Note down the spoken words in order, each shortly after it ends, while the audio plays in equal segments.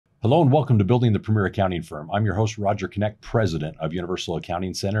Hello and welcome to Building the Premier Accounting Firm. I'm your host, Roger Connect, president of Universal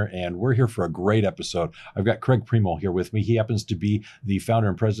Accounting Center, and we're here for a great episode. I've got Craig Primo here with me. He happens to be the founder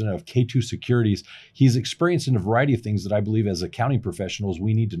and president of K2 Securities. He's experienced in a variety of things that I believe as accounting professionals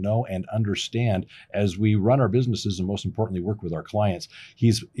we need to know and understand as we run our businesses and most importantly work with our clients.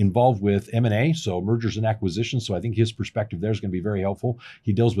 He's involved with M&A, so mergers and acquisitions, so I think his perspective there is going to be very helpful.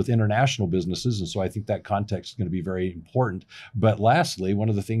 He deals with international businesses, and so I think that context is going to be very important. But lastly, one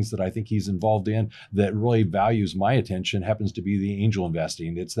of the things that I think he's involved in that really values my attention happens to be the angel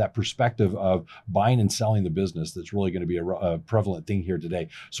investing. It's that perspective of buying and selling the business that's really going to be a prevalent thing here today.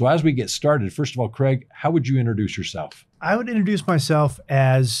 So as we get started, first of all, Craig, how would you introduce yourself? I would introduce myself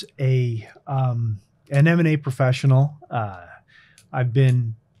as an M&A professional. I've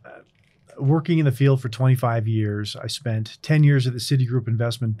been working in the field for 25 years. I spent 10 years at the Citigroup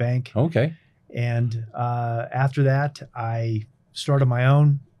Investment Bank. Okay. And after that, I started my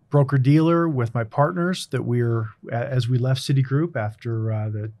own broker-dealer with my partners as we left Citigroup after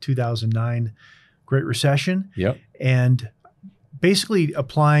the 2009 Great Recession. Yep. And basically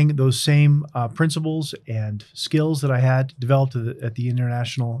applying those same principles and skills that I had developed at the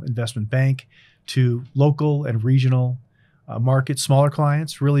International Investment Bank to local and regional markets, smaller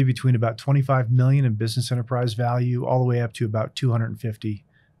clients, really between about $25 million in business enterprise value all the way up to about $250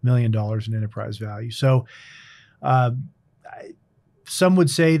 million in enterprise value. So some would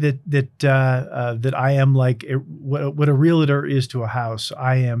say that I am like what a realtor is to a house,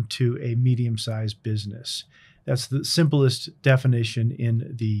 I am to a medium-sized business. That's the simplest definition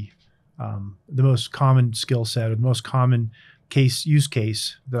in the most common skill set or the most common use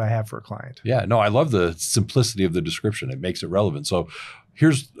case that I have for a client. Yeah, no, I love the simplicity of the description. It makes it relevant. So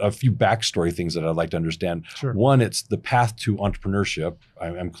here's a few backstory things that I'd like to understand. Sure. One, it's the path to entrepreneurship.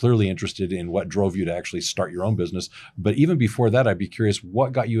 I'm clearly interested in what drove you to actually start your own business. But even before that, I'd be curious,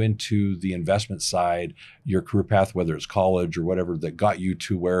 what got you into the investment side, your career path, whether it's college or whatever, that got you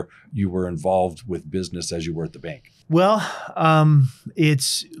to where you were involved with business as you were at the bank? Well,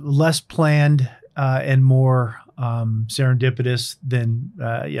 it's less planned and more serendipitous than,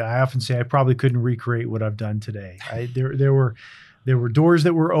 I often say I probably couldn't recreate what I've done today. There were doors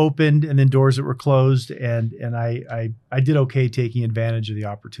that were opened and then doors that were closed, and I did okay taking advantage of the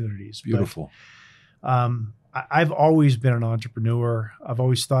opportunities. Beautiful. But, I've always been an entrepreneur. I've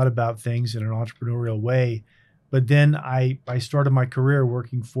always thought about things in an entrepreneurial way. But then I started my career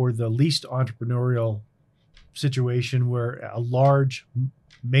working for the least entrepreneurial situation, where a large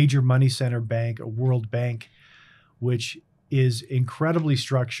major money center bank, a world bank, which is incredibly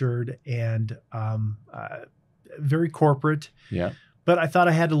structured and very corporate. Yeah. But I thought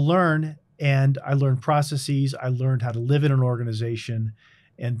I had to learn, and I learned processes. I learned how to live in an organization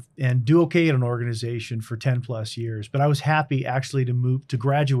and do okay in an organization for 10 plus years. But I was happy actually to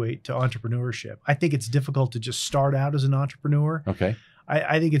graduate to entrepreneurship. I think it's difficult to just start out as an entrepreneur. Okay.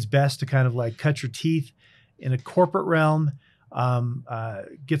 I think it's best to kind of like cut your teeth in a corporate realm,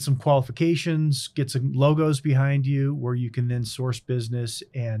 get some qualifications, get some logos behind you where you can then source business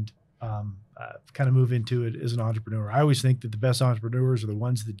and kind of move into it as an entrepreneur. I always think that the best entrepreneurs are the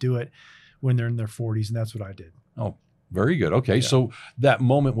ones that do it when they're in their 40s, and that's what I did. Oh, very good. Okay. Yeah. So that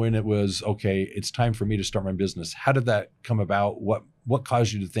moment when it was, okay, it's time for me to start my business, how did that come about? What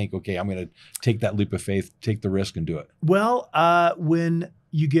caused you to think, okay, I'm going to take that leap of faith, take the risk and do it? Well, when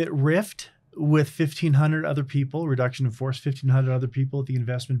you get riffed with 1,500 other people, reduction in force, 1,500 other people at the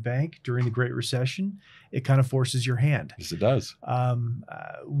investment bank during the Great Recession, it kind of forces your hand. Yes, it does.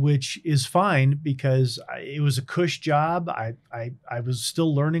 Which is fine because it was a cush job. I was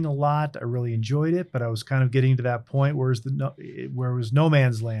still learning a lot. I really enjoyed it, but I was kind of getting to that point where it was no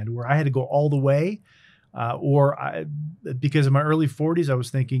man's land, where I had to go all the way. Because in my early 40s, I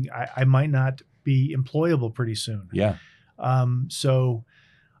was thinking I might not be employable pretty soon. Yeah. So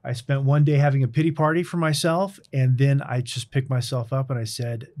I spent one day having a pity party for myself, and then I just picked myself up and I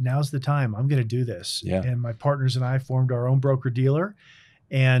said, now's the time. I'm going to do this. Yeah. And my partners and I formed our own broker-dealer,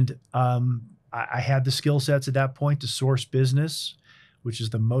 and I had the skill sets at that point to source business, which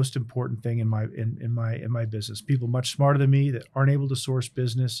is the most important thing in my business. People much smarter than me that aren't able to source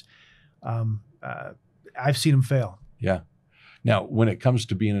business, I've seen them fail. Yeah. Now, when it comes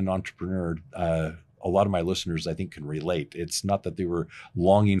to being an entrepreneur, a lot of my listeners, I think, can relate. It's not that they were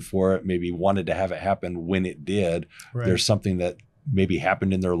longing for it, maybe wanted to have it happen when it did. Right. There's something that maybe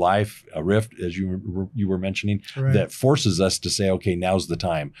happened in their life, a rift, as you were mentioning, right, that forces us to say, okay, now's the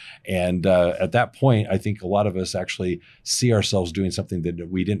time. And at that point, I think a lot of us actually see ourselves doing something that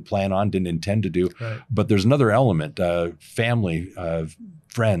we didn't plan on, didn't intend to do. Right. But there's another element, family,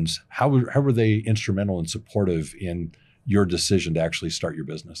 friends. How were they instrumental and supportive in your decision to actually start your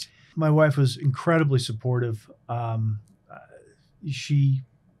business? My wife was incredibly supportive. I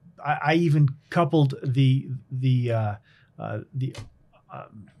even coupled the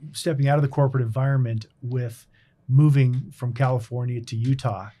stepping out of the corporate environment with moving from California to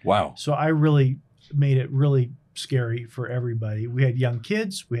Utah. Wow. So I really made it really scary for everybody. We had young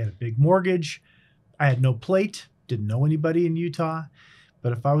kids. We had a big mortgage. I had no plate, didn't know anybody in Utah.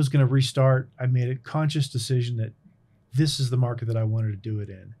 But if I was going to restart, I made a conscious decision that this is the market that I wanted to do it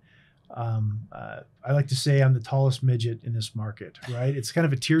in. I like to say I'm the tallest midget in this market, right? It's kind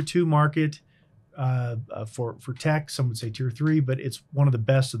of a tier 2 market for tech. Some would say tier 3, but it's one of the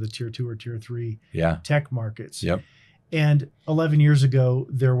best of the tier 2 or tier 3 tech markets. Yep. And 11 years ago,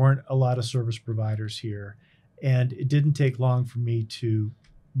 there weren't a lot of service providers here. And it didn't take long for me to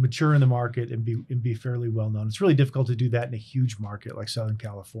mature in the market and be fairly well known. It's really difficult to do that in a huge market like Southern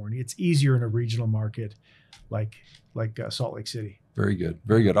California. It's easier in a regional market like Salt Lake City. Very good.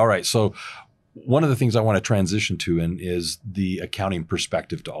 Very good. All right. So one of the things I want to transition to is the accounting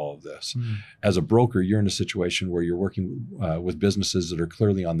perspective to all of this. As a broker, you're in a situation where you're working with businesses that are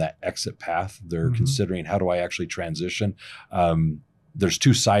clearly on that exit path. They're considering, how do I actually transition? There's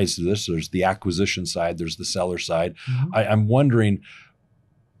two sides to this. There's the acquisition side. There's the seller side. I'm wondering,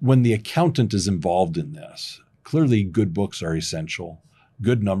 when the accountant is involved in this, clearly good books are essential.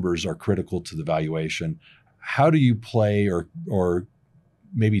 Good numbers are critical to the valuation. How do you play or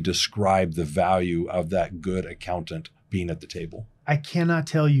maybe describe the value of that good accountant being at the table? I cannot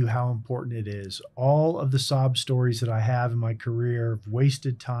tell you how important it is. All of the sob stories that I have in my career of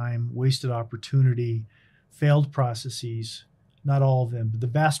wasted time, wasted opportunity, failed processes, not all of them, but the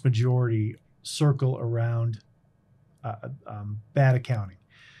vast majority circle around bad accounting.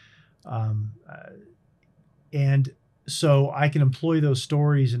 And so I can employ those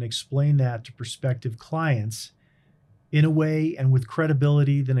stories and explain that to prospective clients in a way and with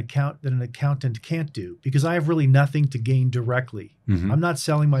credibility that an accountant can't do, because I have really nothing to gain directly. I'm not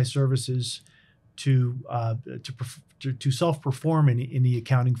selling my services to self-perform in the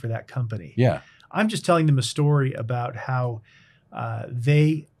accounting for that company. Yeah. I'm just telling them a story about how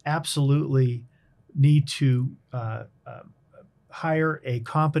they absolutely need to hire a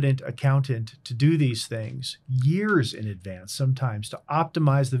competent accountant to do these things years in advance, sometimes, to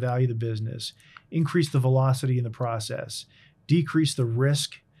optimize the value of the business, increase the velocity in the process, decrease the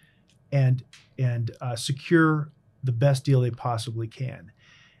risk, and secure the best deal they possibly can.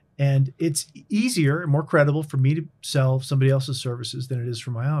 And it's easier and more credible for me to sell somebody else's services than it is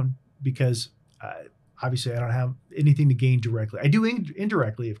for my own, because obviously I don't have anything to gain directly. I do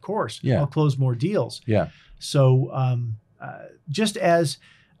indirectly, of course. Yeah. I'll close more deals. Yeah. So just as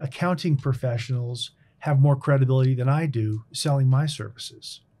accounting professionals have more credibility than I do selling my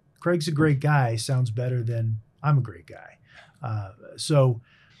services. Craig's a great guy sounds better than I'm a great guy. So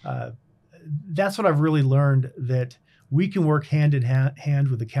that's what I've really learned, that we can work hand in hand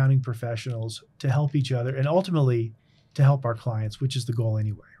with accounting professionals to help each other and ultimately to help our clients, which is the goal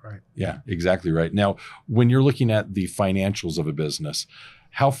anyway, right? Yeah, exactly right. Now, when you're looking at the financials of a business,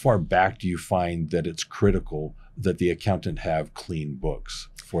 how far back do you find that it's critical that the accountant have clean books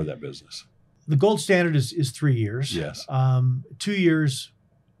for that business? The gold standard is 3 years. Yes. 2 years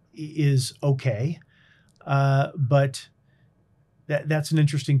is okay, but that's an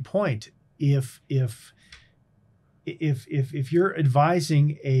interesting point. If you're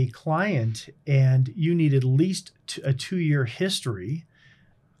advising a client and you need at least a 2-year history,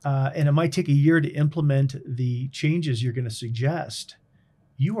 and it might take a year to implement the changes you're going to suggest,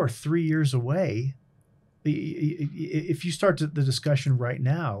 you are 3 years away. If you start the discussion right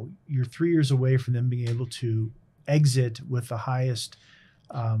now, you're 3 years away from them being able to exit with the highest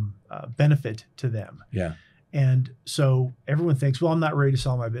benefit to them. Yeah. And so everyone thinks, well, I'm not ready to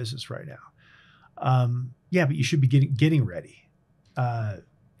sell my business right now. Yeah, but you should be getting ready.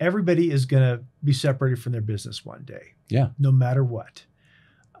 Everybody is going to be separated from their business one day. Yeah. No matter what.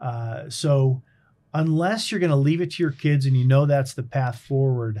 So unless you're going to leave it to your kids and you know that's the path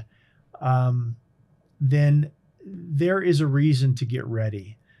forward, then there is a reason to get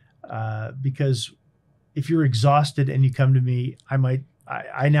ready. Because if you're exhausted and you come to me,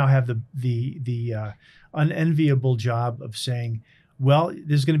 I now have the unenviable job of saying, well,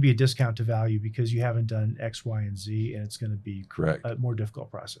 there's going to be a discount to value because you haven't done X, Y, and Z, and it's going to be correct. A more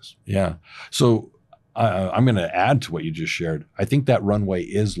difficult process. Yeah. So I'm going to add to what you just shared. I think that runway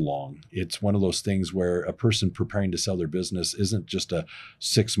is long. It's one of those things where a person preparing to sell their business isn't just a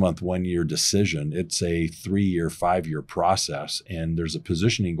 6-month, 1-year decision. It's a 3-year, 5-year process, and there's a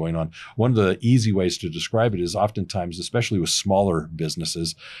positioning going on. One of the easy ways to describe it is oftentimes, especially with smaller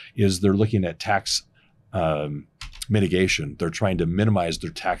businesses, is they're looking at tax mitigation. They're trying to minimize their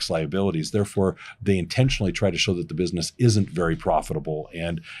tax liabilities. Therefore, they intentionally try to show that the business isn't very profitable.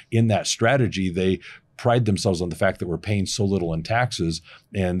 And in that strategy, they pride themselves on the fact that we're paying so little in taxes,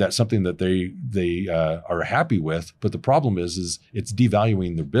 and that's something that they are happy with. But the problem is it's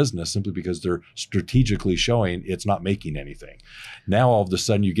devaluing their business simply because they're strategically showing it's not making anything. Now all of a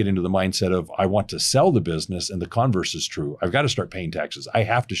sudden you get into the mindset of I want to sell the business, and the converse is true. I've got to start paying taxes. I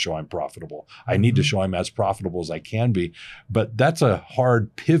have to show I'm profitable. I need to show I'm as profitable as I can be. But that's a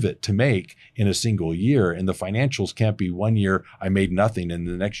hard pivot to make in a single year, and the financials can't be 1 year I made nothing and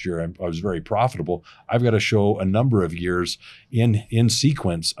the next year I was very profitable. I've got to show a number of years in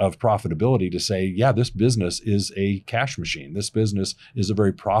sequence of profitability to say, yeah, this business is a cash machine. This business is a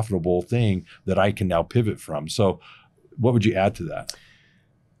very profitable thing that I can now pivot from. So what would you add to that?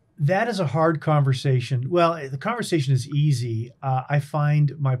 That is a hard conversation. Well, the conversation is easy. I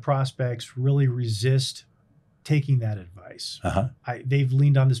find my prospects really resist taking that advice. They've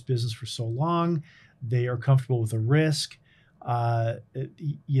leaned on this business for so long. They are comfortable with the risk. I'm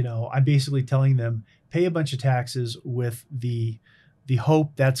basically telling them, pay a bunch of taxes with the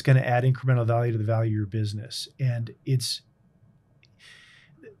hope that's going to add incremental value to the value of your business. And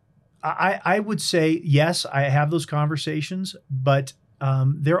I would say, yes, I have those conversations, but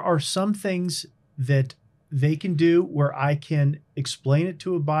there are some things that they can do where I can explain it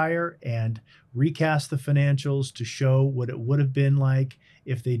to a buyer and recast the financials to show what it would have been like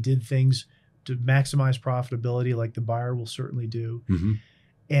if they did things to maximize profitability, like the buyer will certainly do.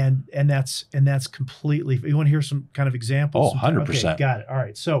 And that's completely. You want to hear some kind of examples? Oh, 100%. Okay, got it. All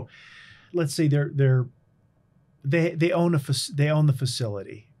right. So let's say they own the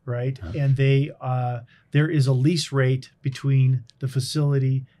facility, right? And there is a lease rate between the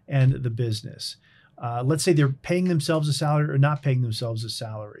facility and the business. Let's say they're paying themselves a salary or not paying themselves a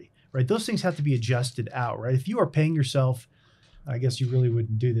salary, right? Those things have to be adjusted out, right? If you are paying yourself, I guess you really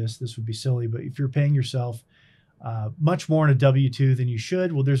wouldn't do this. This would be silly. But if you're paying yourself much more in a W-2 than you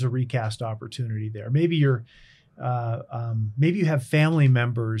should, well, there's a recast opportunity there. Maybe you have family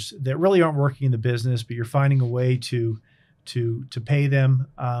members that really aren't working in the business, but you're finding a way to pay them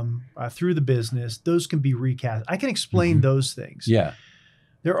through the business. Those can be recast. I can explain those things. Yeah.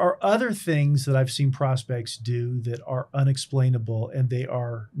 There are other things that I've seen prospects do that are unexplainable, and they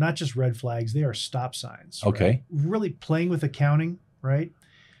are not just red flags, they are stop signs. Okay. Right? Really playing with accounting, right?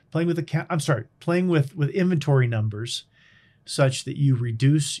 Playing with inventory numbers such that you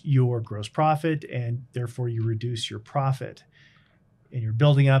reduce your gross profit and therefore you reduce your profit. And you're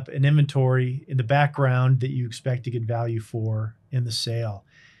building up an inventory in the background that you expect to get value for in the sale.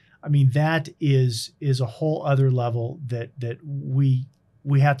 I mean, that is a whole other level that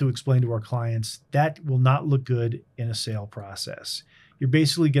we have to explain to our clients. That will not look good in a sale process. You're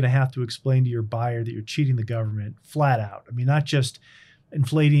basically going to have to explain to your buyer that you're cheating the government flat out. I mean, not just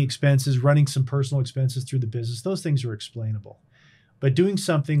inflating expenses, running some personal expenses through the business. Those things are explainable. But doing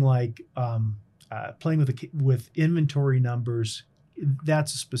something like playing with inventory numbers,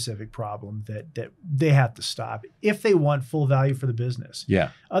 that's a specific problem that they have to stop if they want full value for the business. Yeah.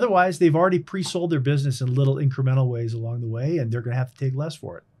 Otherwise, they've already pre-sold their business in little incremental ways along the way, and they're going to have to take less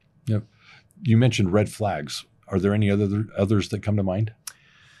for it. Yep. You mentioned red flags. Are there any others that come to mind?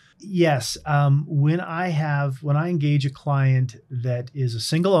 Yes. When I engage a client that is a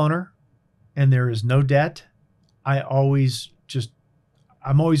single owner and there is no debt, I'm always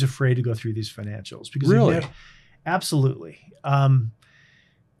afraid to go through these financials because really, absolutely.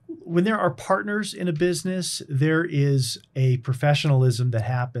 When there are partners in a business, there is a professionalism that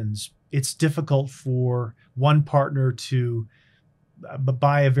happens. It's difficult for one partner to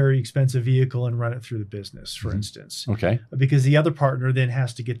buy a very expensive vehicle and run it through the business, for instance. Okay. Because the other partner then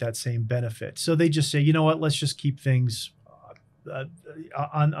has to get that same benefit. So they just say, you know what, let's just keep things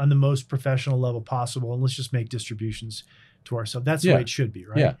on the most professional level possible, and let's just make distributions to ourselves. That's the way it should be,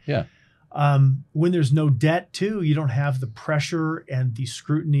 right? Yeah. When there's no debt too, you don't have the pressure and the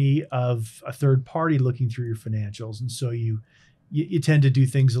scrutiny of a third party looking through your financials. And so you tend to do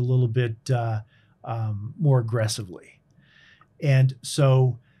things a little bit more aggressively. And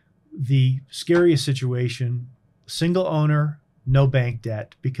so the scariest situation, single owner, no bank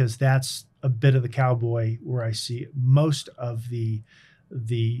debt, because that's a bit of the cowboy where I see most of the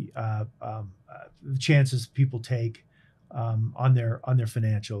chances people take on their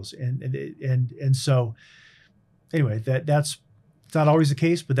financials. And so anyway, that's not always the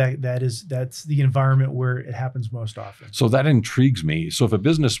case, but that's the environment where it happens most often. So that intrigues me. So if a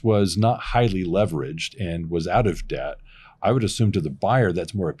business was not highly leveraged and was out of debt, I would assume to the buyer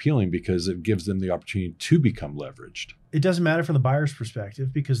that's more appealing because it gives them the opportunity to become leveraged. It doesn't matter from the buyer's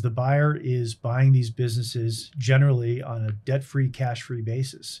perspective because the buyer is buying these businesses generally on a debt-free, cash-free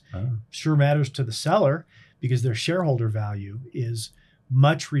basis. Sure matters to the seller because their shareholder value is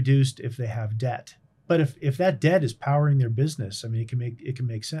much reduced if they have debt. But if that debt is powering their business, I mean, it can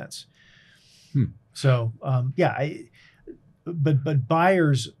make sense. So but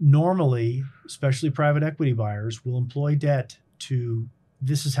buyers normally, especially private equity buyers, will employ debt to.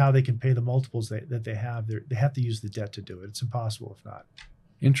 This is how they can pay the multiples that they have. They have to use the debt to do it. It's impossible if not.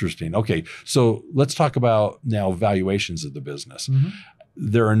 Interesting. Okay, so let's talk about now valuations of the business.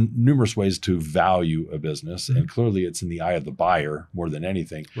 There are numerous ways to value a business, and clearly it's in the eye of the buyer more than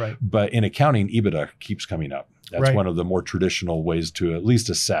anything. Right. But in accounting, EBITDA keeps coming up. That's Right. one of the more traditional ways to at least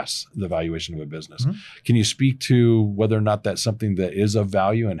assess the valuation of a business. Can you speak to whether or not that's something that is of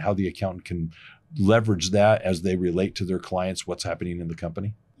value and how the accountant can leverage that as they relate to their clients, what's happening in the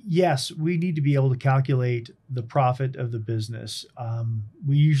company? Yes, we need to be able to calculate the profit of the business.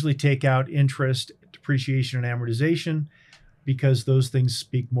 We usually take out interest, depreciation, and amortization because those things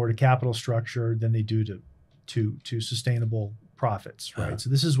speak more to capital structure than they do to sustainable profits, right? So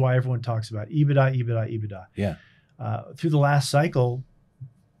this is why everyone talks about EBITDA. Yeah. Through the last cycle,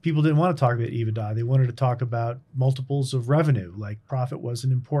 people didn't want to talk about EBITDA. They wanted to talk about multiples of revenue, like profit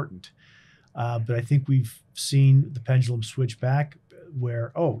wasn't important. But I think we've seen the pendulum switch back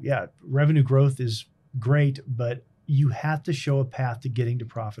where, revenue growth is great, but you have to show a path to getting to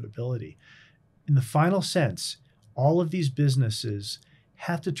profitability. In the final sense, all of these businesses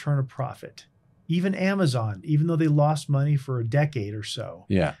have to turn a profit. Even Amazon, even though they lost money for a decade or so,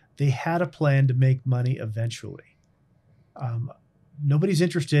 they had a plan to make money eventually. Nobody's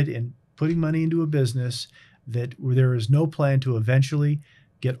interested in putting money into a business where there is no plan to eventually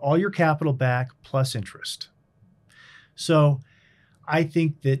get all your capital back plus interest. So I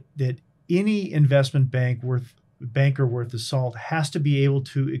think that any investment banker worth the salt has to be able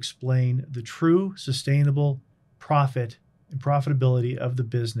to explain the true sustainable profit and profitability of the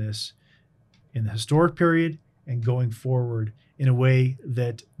business in the historic period and going forward in a way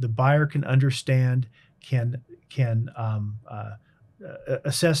that the buyer can understand, can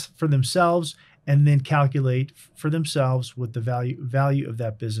assess for themselves, and then calculate for themselves what the value of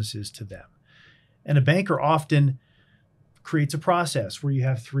that business is to them. And a banker often creates a process where you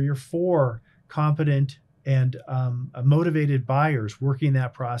have 3 or 4 competent and motivated buyers working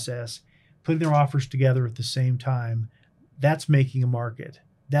that process, putting their offers together at the same time. That's making a market.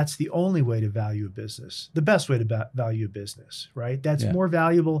 That's the only way to value a business, the best way to value a business, right? That's more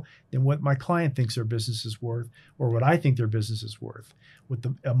valuable than what my client thinks their business is worth or what I think their business is worth.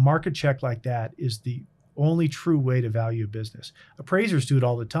 A market check like that is the only true way to value a business. Appraisers do it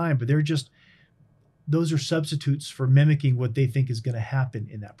all the time, but those are substitutes for mimicking what they think is going to happen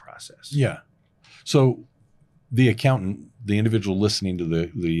in that process. Yeah. So the accountant, the individual listening to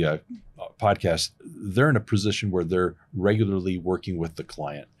the podcast, they're in a position where they're regularly working with the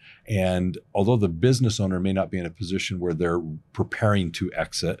client. And although the business owner may not be in a position where they're preparing to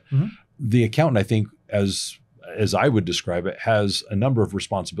exit, the accountant, I think, as I would describe it, has a number of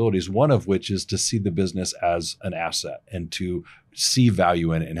responsibilities, one of which is to see the business as an asset and to see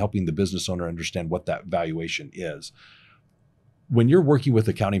value in it and helping the business owner understand what that valuation is. When you're working with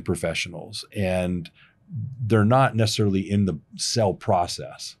accounting professionals and they're not necessarily in the sell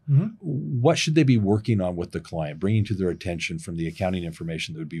process, what should they be working on with the client, bringing to their attention from the accounting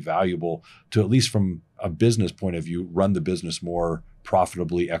information that would be valuable to, at least from a business point of view, run the business more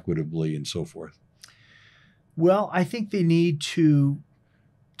profitably, equitably, and so forth? Well, I think they need to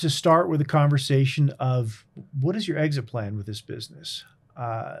start with a conversation of what is your exit plan with this business?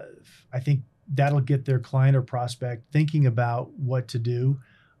 I think that'll get their client or prospect thinking about what to do.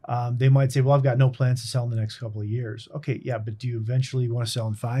 They might say, well, I've got no plans to sell in the next couple of years. Okay, yeah, but do you eventually want to sell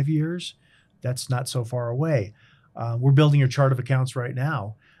in 5 years? That's not so far away. We're building your chart of accounts right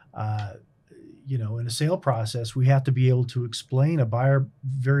now. In a sale process, we have to be able to explain. A buyer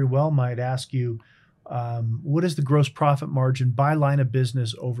very well might ask you, what is the gross profit margin by line of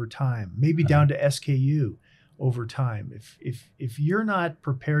business over time, maybe down to SKU over time. If you're not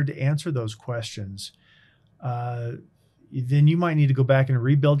prepared to answer those questions, then you might need to go back and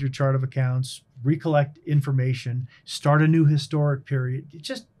rebuild your chart of accounts, recollect information, start a new historic period.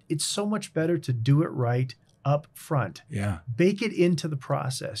 It's so much better to do it right up front. Yeah. Bake it into the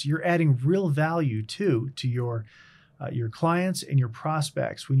process. You're adding real value to your clients and your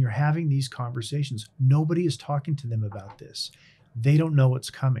prospects when you're having these conversations. Nobody is talking to them about this. They don't know what's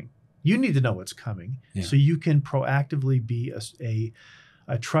coming. You need to know what's coming so you can proactively be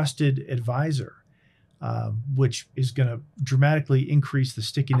a trusted advisor. which is going to dramatically increase the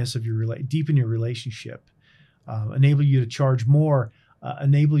stickiness of deepen your relationship, enable you to charge more,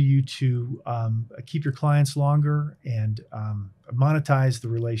 enable you to keep your clients longer, and monetize the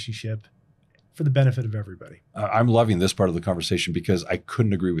relationship for the benefit of everybody. I'm loving this part of the conversation because I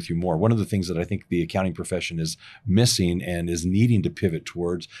couldn't agree with you more. One of the things that I think the accounting profession is missing and is needing to pivot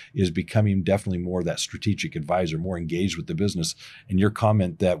towards is becoming definitely more that strategic advisor, more engaged with the business. And your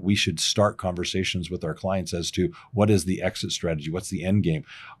comment that we should start conversations with our clients as to what is the exit strategy, what's the end game.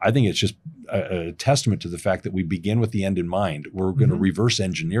 I think it's just a testament to the fact that we begin with the end in mind. We're going to reverse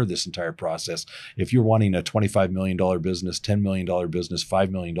engineer this entire process. If you're wanting a $25 million business, $10 million business, $5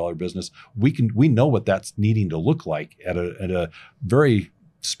 million business, we know what that's needing to look like at a very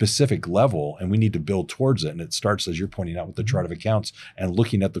specific level, and we need to build towards it. And it starts, as you're pointing out, with the chart of accounts and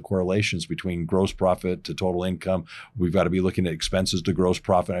looking at the correlations between gross profit to total income. We've got to be looking at expenses to gross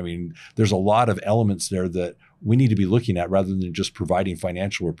profit. I mean, there's a lot of elements there that we need to be looking at rather than just providing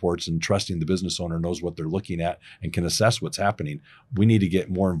financial reports and trusting the business owner knows what they're looking at and can assess what's happening. We need to get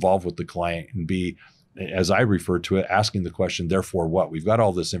more involved with the client and be, as I refer to it, asking the question, therefore what? We've got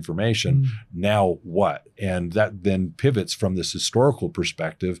all this information, now what? And that then pivots from this historical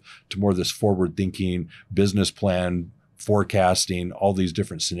perspective to more this forward-thinking business plan, forecasting, all these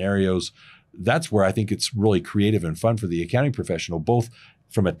different scenarios. That's where I think it's really creative and fun for the accounting professional, both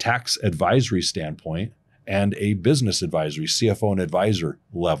from a tax advisory standpoint and a business advisory, CFO and advisor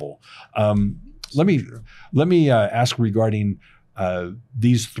level. Let me ask regarding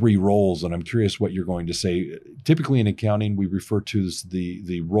these three roles, and I'm curious what you're going to say. Typically in accounting, we refer to as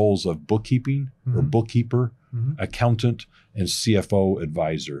the roles of bookkeeping or bookkeeper, accountant, and CFO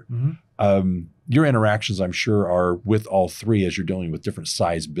advisor. Your interactions, I'm sure, are with all three as you're dealing with different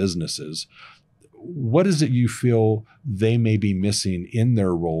size businesses. What is it you feel they may be missing in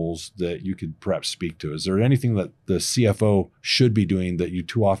their roles that you could perhaps speak to? Is there anything that the CFO should be doing that you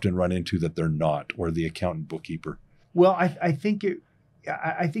too often run into that they're not, or the accountant bookkeeper? Well, I think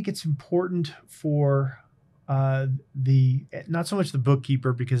it's important for not so much the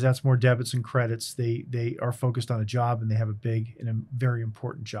bookkeeper, because that's more debits and credits. They are focused on a job and they have a big and a very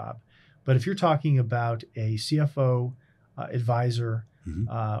important job. But if you're talking about a CFO advisor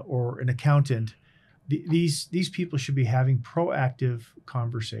or an accountant, these people should be having proactive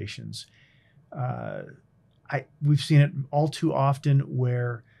conversations. We've seen it all too often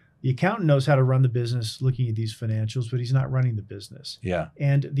where the accountant knows how to run the business looking at these financials, but he's not running the business. Yeah.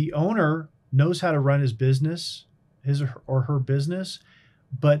 And the owner knows how to run his business, his or her business,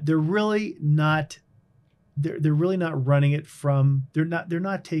 but they're really not running it from, they're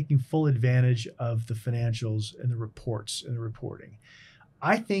not taking full advantage of the financials and the reports and the reporting.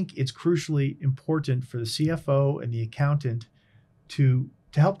 I think it's crucially important for the CFO and the accountant to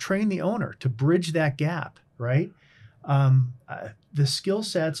help train the owner, to bridge that gap, right? The skill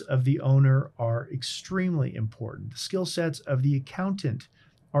sets of the owner are extremely important. The skill sets of the accountant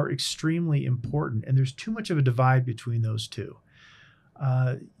are extremely important, and there's too much of a divide between those two.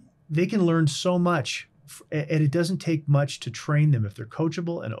 They can learn so much, and it doesn't take much to train them if they're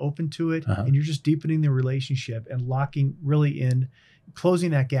coachable and open to it, and you're just deepening the relationship and locking really in,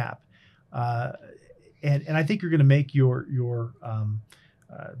 closing that gap. And I think you're going to make the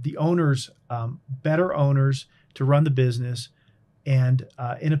owners better owners to run the business, and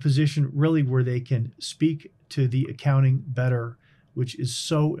in a position really where they can speak to the accounting better, which is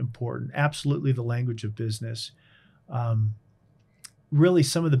so important. Absolutely the language of business. Really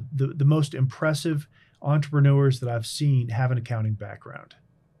some of the most impressive entrepreneurs that I've seen have an accounting background.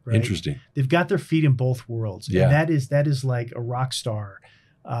 Right? Interesting. They've got their feet in both worlds. Yeah. And that is like a rock star.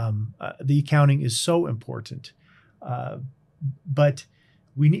 The accounting is so important. But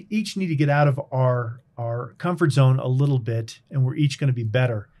we each need to get out of our comfort zone a little bit, and we're each going to be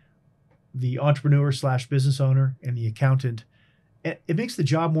better. The entrepreneur / business owner and the accountant. It makes the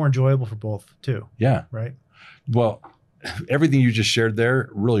job more enjoyable for both too. Yeah. Right. Well, everything you just shared there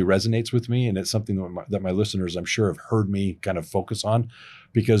really resonates with me, and it's something that my listeners, I'm sure, have heard me kind of focus on,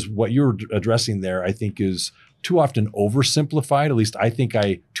 because what you're addressing there, I think, is too often oversimplified. At least I think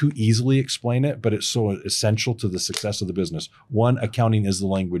I too easily explain it, but it's so essential to the success of the business. One, accounting is the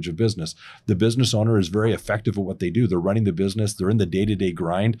language of business. The business owner is very effective at what they do. They're running the business. They're in the day-to-day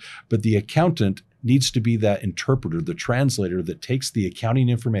grind, but the accountant needs to be that interpreter, the translator that takes the accounting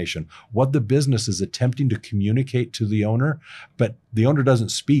information, what the business is attempting to communicate to the owner, but the owner doesn't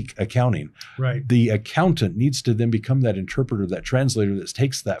speak accounting. Right. The accountant needs to then become that interpreter, that translator that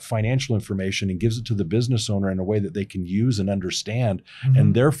takes that financial information and gives it to the business owner in a way that they can use and understand,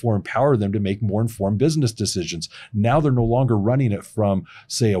 and therefore empower them to make more informed business decisions. Now they're no longer running it from,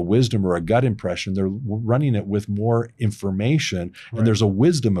 say, a wisdom or a gut impression. They're running it with more information, and there's a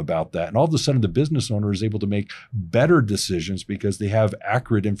wisdom about that. And all of a sudden, the business owner is able to make better decisions because they have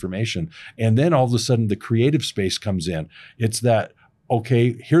accurate information. And then all of a sudden, the creative space comes in. It's that,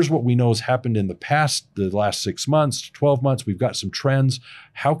 okay, here's what we know has happened in the past, the last 6 months, 12 months. We've got some trends.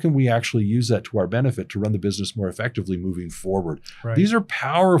 How can we actually use that to our benefit to run the business more effectively moving forward? Right. These are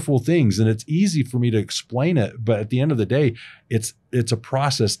powerful things, and it's easy for me to explain it. But at the end of the day, it's a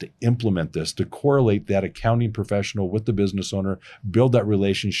process to implement this, to correlate that accounting professional with the business owner, build that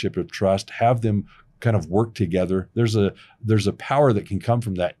relationship of trust, have them kind of work together. There's a power that can come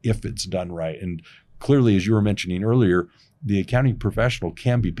from that if it's done right. And clearly, as you were mentioning earlier, the accounting professional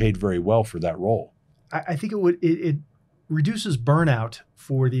can be paid very well for that role. I think it reduces burnout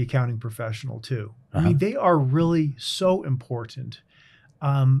for the accounting professional too. I mean, they are really so important.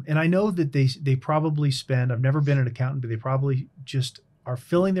 And I know that they probably spend, I've never been an accountant, but they probably just are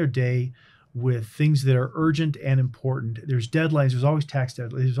filling their day with things that are urgent and important. There's deadlines, there's always tax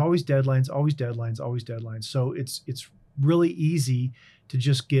deadlines, there's always deadlines, always deadlines, always deadlines. So it's really easy to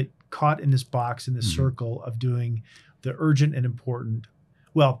just get caught in this box, in this circle of doing the urgent and important.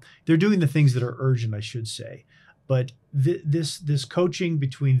 Well, they're doing the things that are urgent, I should say. But this coaching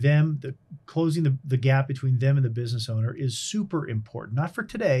between them, the closing the gap between them and the business owner is super important. Not for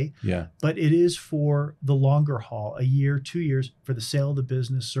today, but it is for the longer haul, a year, 2 years, for the sale of the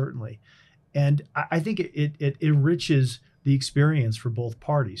business, certainly. And I think it enriches the experience for both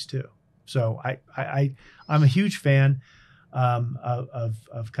parties too. So I'm a huge fan of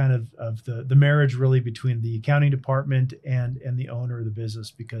the marriage really between the accounting department and the owner of the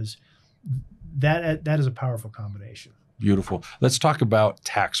business, because that is a powerful combination. Beautiful. Let's talk about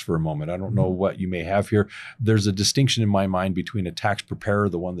tax for a moment. I don't know what you may have here. There's a distinction in my mind between a tax preparer,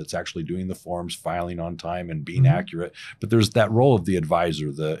 the one that's actually doing the forms, filing on time and being accurate, but there's that role of the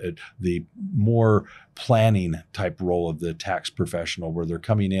advisor, the more planning type role of the tax professional, where they're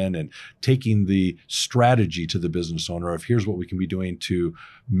coming in and taking the strategy to the business owner of, here's what we can be doing to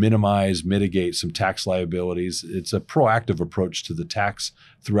minimize, mitigate some tax liabilities. It's a proactive approach to the tax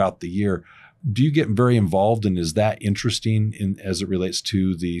throughout the year. Do you get very involved, and is that interesting as it relates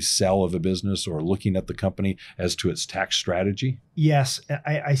to the sale of a business or looking at the company as to its tax strategy? Yes,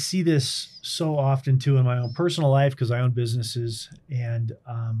 I see this so often too in my own personal life, because I own businesses, and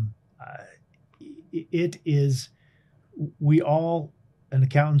we all, and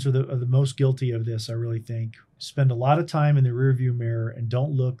accountants are the most guilty of this, I really think, spend a lot of time in the rearview mirror and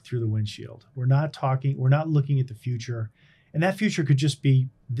don't look through the windshield. We're not looking at the future. And that future could just be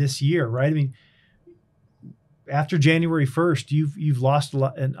this year, right? I mean, after January 1st, you've lost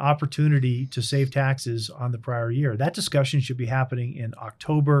an opportunity to save taxes on the prior year. That discussion should be happening in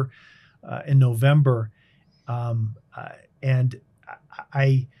October, in November.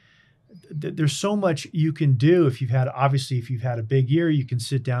 There's so much you can do if you've had a big year. You can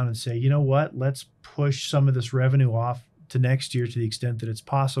sit down and say, you know what, let's push some of this revenue off to next year to the extent that it's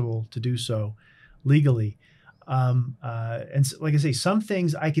possible to do so legally. And so, like I say, some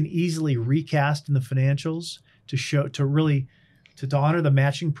things I can easily recast in the financials to honor the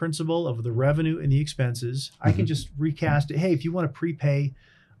matching principle of the revenue and the expenses. I can just recast it. Hey, if you want to prepay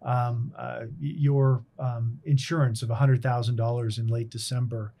your insurance of $100,000 in late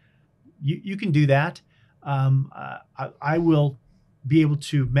December, you can do that. I will be able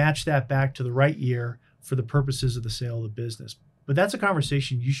to match that back to the right year for the purposes of the sale of the business. But that's a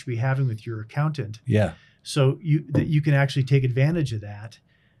conversation you should be having with your accountant. Yeah. So you can actually take advantage of that.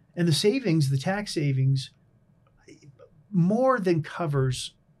 And the tax savings, more than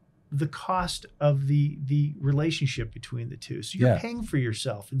covers the cost of the relationship between the two. So you're paying for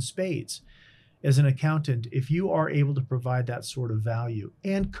yourself in spades as an accountant if you are able to provide that sort of value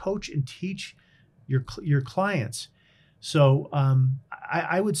and coach and teach your clients. So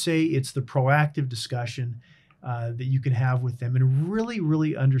I would say it's the proactive discussion that you can have with them and really,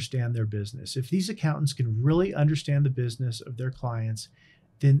 really understand their business. If these accountants can really understand the business of their clients,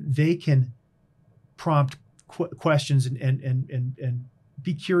 then they can prompt questions and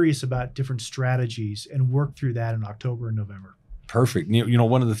be curious about different strategies and work through that in October and November. Perfect.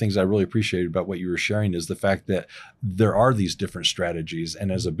 One of the things I really appreciated about what you were sharing is the fact that there are these different strategies. And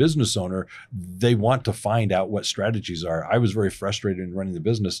as a business owner, they want to find out what strategies are. I was very frustrated in running the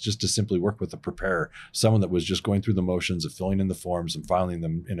business just to simply work with a preparer, someone that was just going through the motions of filling in the forms and filing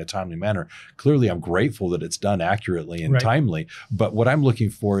them in a timely manner. Clearly, I'm grateful that it's done accurately and timely. But what I'm looking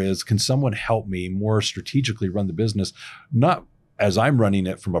for is, can someone help me more strategically run the business, not as I'm running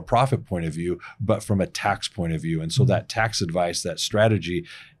it from a profit point of view, but from a tax point of view. And so that tax advice, that strategy,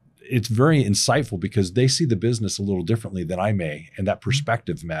 it's very insightful because they see the business a little differently than I may, and that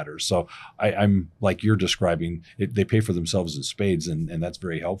perspective matters. So I'm like you're describing, they pay for themselves in spades, and that's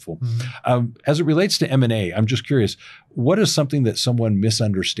very helpful. As it relates to M&A, I'm just curious, what is something that someone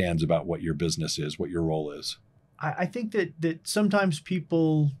misunderstands about what your business is, what your role is? I think that sometimes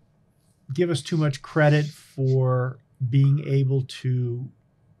people give us too much credit for being able to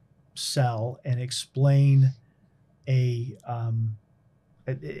sell and explain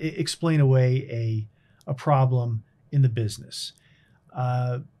away a problem in the business.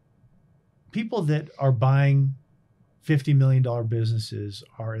 People that are buying $50 million businesses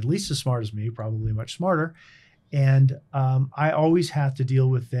are at least as smart as me, probably much smarter. And I always have to deal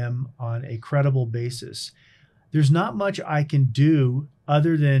with them on a credible basis. There's not much I can do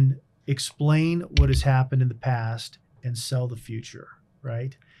other than explain what has happened in the past and sell the future,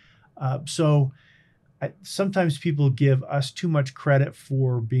 right? Sometimes people give us too much credit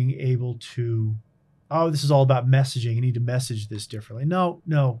for being able to, this is all about messaging. You need to message this differently.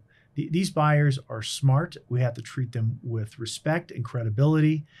 No. These buyers are smart. We have to treat them with respect and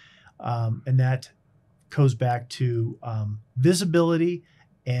credibility. And that goes back to visibility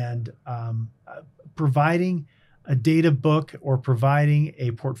and providing a data book or providing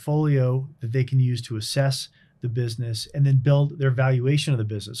a portfolio that they can use to assess the business and then build their valuation of the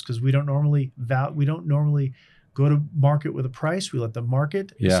business, because we don't normally go to market with a price. We let the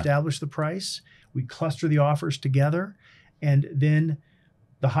market establish the price. We cluster the offers together, and then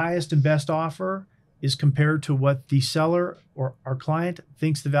the highest and best offer is compared to what the seller or our client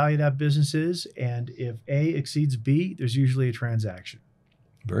thinks the value of that business is. And if A exceeds B, there's usually a transaction.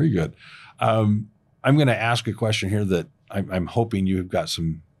 Very good. I'm going to ask a question here that I'm hoping you've got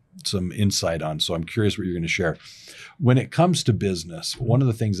some insight on. So I'm curious what you're going to share. When it comes to business, one of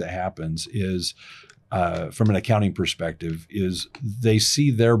the things that happens is, from an accounting perspective, is they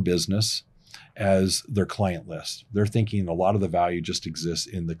see their business as their client list. They're thinking a lot of the value just exists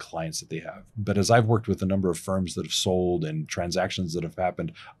in the clients that they have. But as I've worked with a number of firms that have sold and transactions that have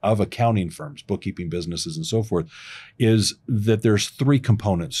happened of accounting firms, bookkeeping businesses and so forth, is that there's three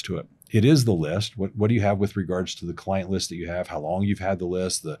components to it. It is the list. What do you have with regards to the client list that you have, how long you've had the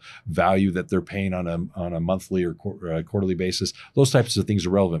list, the value that they're paying on a monthly or quarterly basis. Those types of things are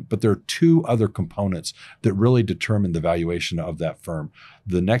relevant. But there are two other components that really determine the valuation of that firm.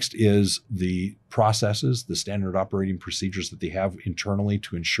 The next is the processes, the standard operating procedures that they have internally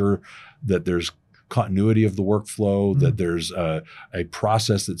to ensure that there's continuity of the workflow, that there's a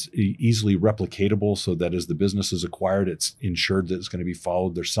process that's easily replicatable, so that as the business is acquired, it's ensured that it's going to be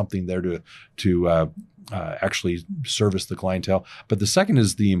followed. There's something there to actually service the clientele. But the second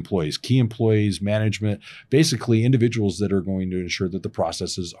is the employees, key employees, management, basically individuals that are going to ensure that the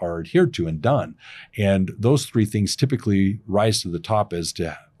processes are adhered to and done. And those three things typically rise to the top as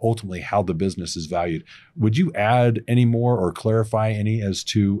to ultimately how the business is valued. Would you add any more or clarify any as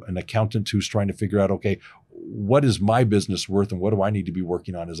to an accountant who's trying to figure out, okay, what is my business worth and what do I need to be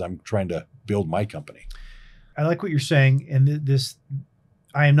working on as I'm trying to build my company? I like what you're saying. And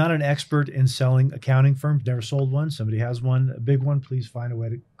I am not an expert in selling accounting firms, never sold one. Somebody has one, a big one, please find a way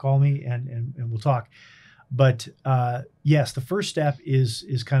to call me and we'll talk. But yes, the first step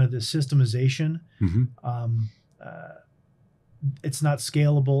is kind of the systemization. It's not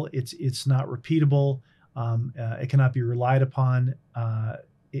scalable. It's not repeatable. It cannot be relied upon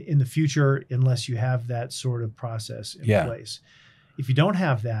in the future unless you have that sort of process in place. If you don't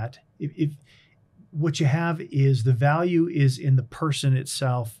have that, if what you have is the value is in the person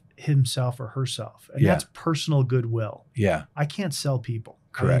itself, himself or herself, and that's personal goodwill. Yeah, I can't sell people.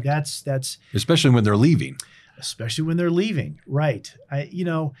 Correct. I mean, that's especially when they're leaving. Especially when they're leaving, right?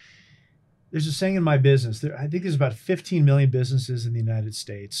 There's a saying in my business. I think there's about 15 million businesses in the United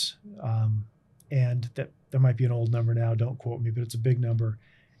States, and that might be an old number now. Don't quote me, but it's a big number.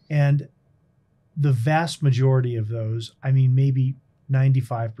 And the vast majority of those, I mean, maybe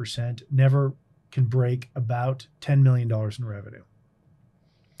 95%, never can break about $10 million in revenue.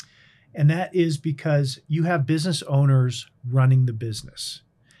 And that is because you have business owners running the business.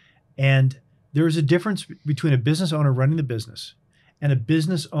 And there is a difference between a business owner running the business and a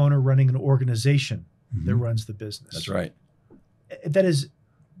business owner running an organization that runs the business. That's right. that is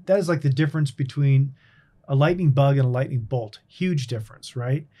like the difference between a lightning bug and a lightning bolt. Huge difference,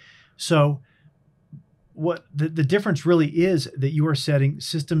 right? So what the difference really is that you are setting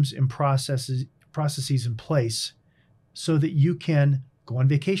systems and processes in place so that you can go on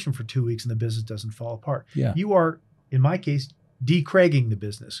vacation for 2 weeks and the business doesn't fall apart. Yeah. You are, in my case, de-Craiging the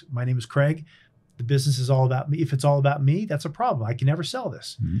business. My name is Craig. The business is all about me. If it's all about me, that's a problem. I can never sell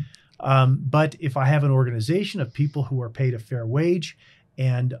this. Mm-hmm. But if I have an organization of people who are paid a fair wage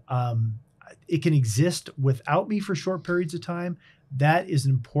and it can exist without me for short periods of time, that is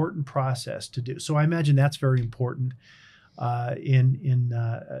an important process to do. So I imagine that's very important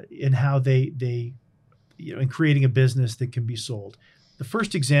in how they in creating a business that can be sold. The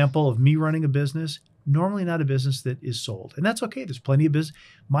first example of me running a business, normally not a business that is sold. And that's okay. There's plenty of business.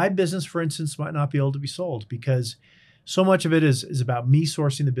 My business, for instance, might not be able to be sold because so much of it is about me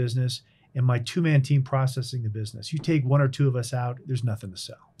sourcing the business and my two-man team processing the business. You take one or two of us out, there's nothing to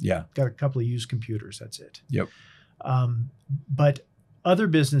sell. Yeah. Got a couple of used computers. That's it. Yep. But other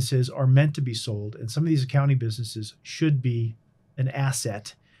businesses are meant to be sold. And some of these accounting businesses should be an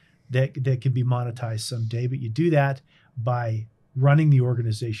asset that can be monetized someday. But you do that by running the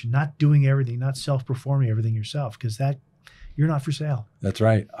organization, not doing everything, not self-performing everything yourself, because that you're not for sale. That's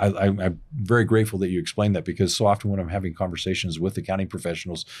right. I'm very grateful that you explained that, because so often when I'm having conversations with accounting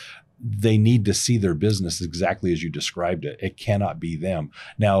professionals, they need to see their business exactly as you described it. It cannot be them.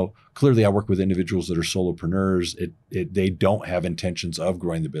 Now, clearly I work with individuals that are solopreneurs. They don't have intentions of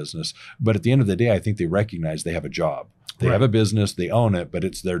growing the business, but at the end of the day, I think they recognize they have a job. They have a business, they own it, but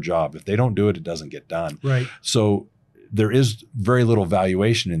it's their job. If they don't do it, it doesn't get done. Right. So there is very little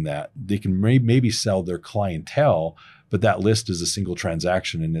valuation in that. They can maybe sell their clientele, but that list is a single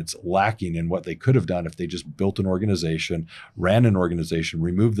transaction, and it's lacking in what they could have done if they just built an organization, ran an organization,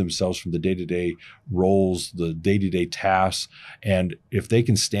 removed themselves from the day-to-day roles, the day-to-day tasks. And if they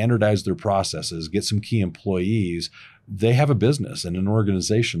can standardize their processes, get some key employees, they have a business and an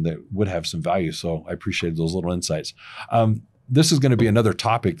organization that would have some value. So I appreciate those little insights. This is going to be another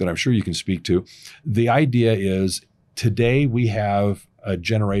topic that I'm sure you can speak to. The idea is today we have a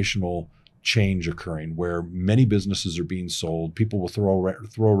generational change occurring where many businesses are being sold. People will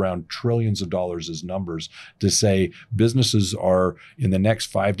throw around trillions of dollars as numbers to say businesses are in the next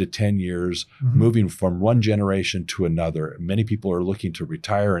 5 to 10 years moving from one generation to another. Many people are looking to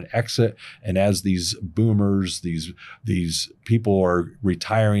retire and exit. And as these boomers, these people are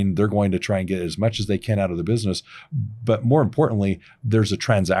retiring, they're going to try and get as much as they can out of the business. But more importantly, there's a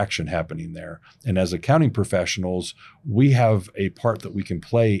transaction happening there. And as accounting professionals, we have a part that we can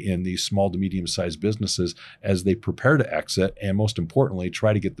play in these small to medium-sized businesses as they prepare to exit, and most importantly,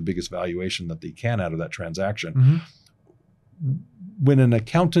 try to get the biggest valuation that they can out of that transaction. When an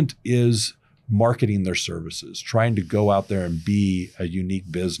accountant is marketing their services, trying to go out there and be a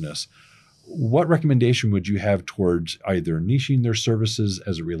unique business, what recommendation would you have towards either niching their services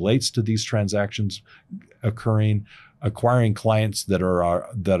as it relates to these transactions occurring, acquiring clients that are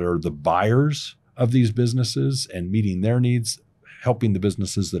the buyers of these businesses and meeting their needs, helping the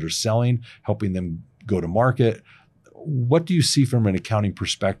businesses that are selling, helping them go to market? What do you see from an accounting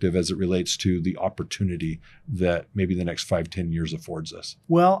perspective as it relates to the opportunity that maybe the next 5-10 years affords us?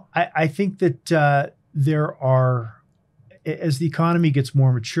 Well, I think that there are, as the economy gets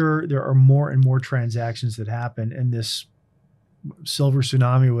more mature, there are more and more transactions that happen. And this silver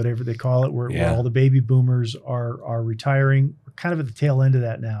tsunami, or whatever they call it, where all the baby boomers are retiring, we're kind of at the tail end of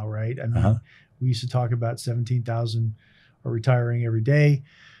that now, right? I mean, we used to talk about 17,000 are retiring every day.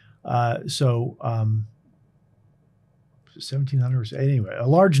 So 1,700, anyway, a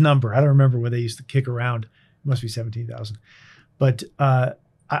large number. I don't remember what they used to kick around. It must be 17,000. But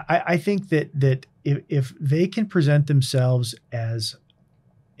I think that if they can present themselves as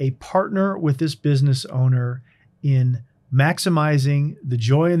a partner with this business owner in maximizing the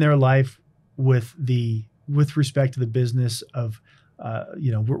joy in their life with respect to the business of,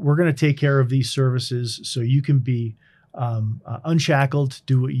 we're going to take care of these services so you can be unshackled,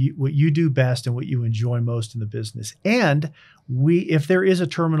 do what you do best and what you enjoy most in the business. And if there is a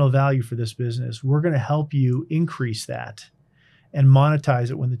terminal value for this business, we're going to help you increase that and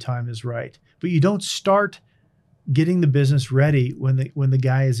monetize it when the time is right. But you don't start getting the business ready when the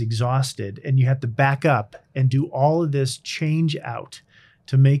guy is exhausted and you have to back up and do all of this change out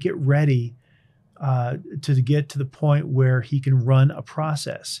to make it ready to get to the point where he can run a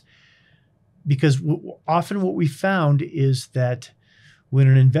process. Because often what we found is that when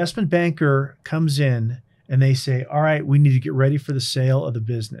an investment banker comes in and they say, all right, we need to get ready for the sale of the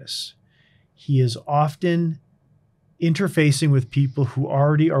business, he is often interfacing with people who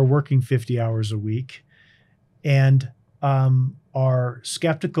already are working 50 hours a week. And are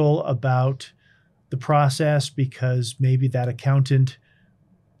skeptical about the process because maybe that accountant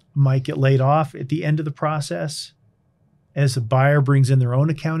might get laid off at the end of the process as the buyer brings in their own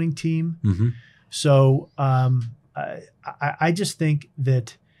accounting team. Mm-hmm. So I just think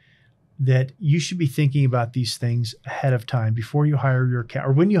that you should be thinking about these things ahead of time before you hire your accountant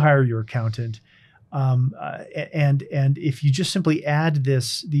or when you hire your accountant. And if you just simply add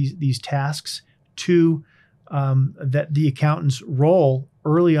these tasks to that the accountant's role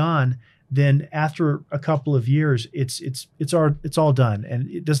early on, then after a couple of years, it's all done, and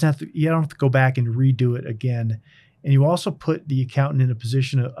it doesn't have to. You don't have to go back and redo it again. And you also put the accountant in a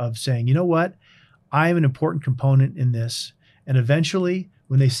position of saying, you know what, I am an important component in this, and eventually,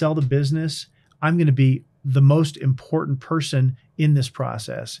 when they sell the business, I'm going to be the most important person in this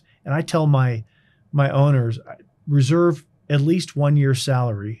process. And I tell my owners, reserve at least 1 year's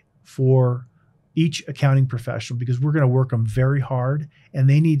salary for each accounting professional because we're going to work them very hard and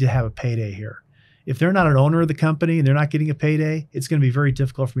they need to have a payday here. If they're not an owner of the company and they're not getting a payday, it's going to be very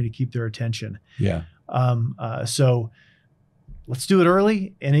difficult for me to keep their attention. Yeah. So let's do it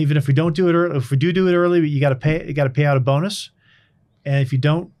early. And even if we don't do it early, if we do it early, you got to pay out a bonus. And if you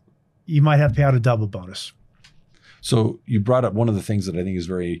don't, you might have to pay out a double bonus. So you brought up one of the things that I think is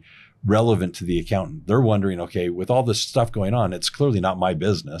very relevant to the accountant. They're wondering, okay, with all this stuff going on, it's clearly not my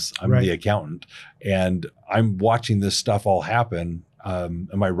business. I'm Right. the accountant and I'm watching this stuff all happen.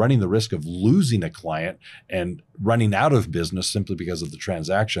 Am I running the risk of losing a client and running out of business simply because of the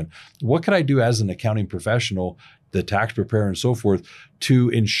transaction? What could I do as an accounting professional, the tax preparer and so forth, to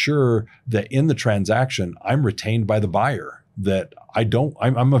ensure that in the transaction, I'm retained by the buyer, that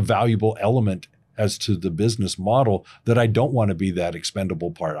I'm a valuable element as to the business model, that I don't want to be that expendable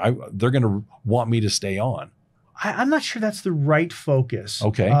part. They're going to want me to stay on. I'm not sure that's the right focus.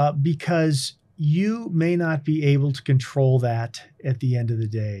 Okay. Because you may not be able to control that at the end of the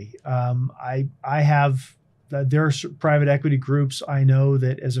day. There are private equity groups I know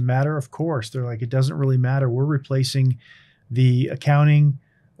that, as a matter of course, they're like, it doesn't really matter. We're replacing the accounting,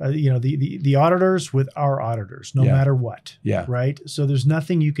 the auditors with our auditors, no matter what. Yeah. Right. So there's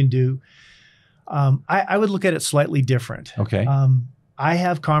nothing you can do. I would look at it slightly different. Okay. I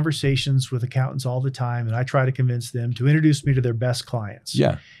have conversations with accountants all the time, and I try to convince them to introduce me to their best clients.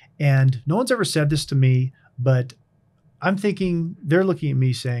 Yeah. And no one's ever said this to me, but I'm thinking they're looking at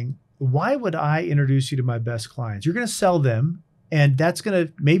me saying, why would I introduce you to my best clients? You're going to sell them, and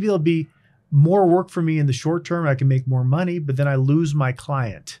maybe it'll be more work for me in the short term. I can make more money, but then I lose my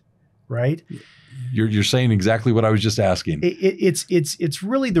client, right? You're saying exactly what I was just asking. It's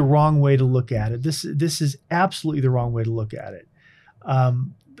really the wrong way to look at it. This is absolutely the wrong way to look at it.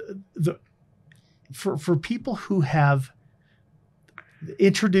 For people who have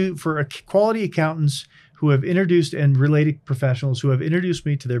introduced, for quality accountants who have introduced, and related professionals who have introduced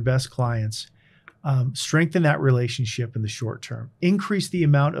me to their best clients, strengthen that relationship in the short term, increase the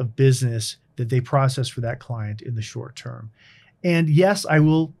amount of business that they process for that client in the short term. And yes,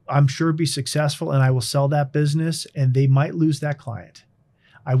 I'm sure be successful and I will sell that business and they might lose that client.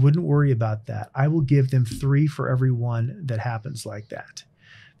 I wouldn't worry about that. I will give them 3 for every one that happens like that.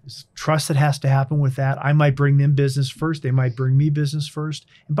 There's trust that has to happen with that. I might bring them business first. They might bring me business first.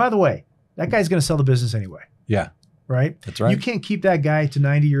 And by the way, that guy's going to sell the business anyway. Yeah. Right? That's right. You can't keep that guy to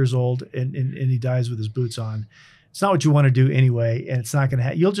 90 years old and he dies with his boots on. It's not what you want to do anyway, and it's not going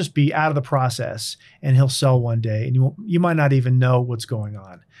to you'll just be out of the process, and he'll sell one day, and you might not even know what's going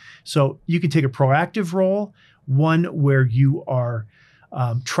on. So you can take a proactive role, one where you are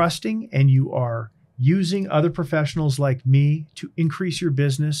trusting and you are using other professionals like me to increase your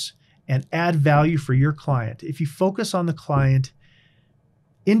business and add value for your client. If you focus on the client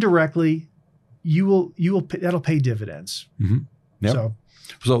indirectly, that'll pay dividends. Mm-hmm. Yep.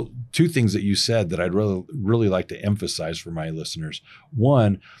 So 2 things that you said that I'd really like to emphasize for my listeners.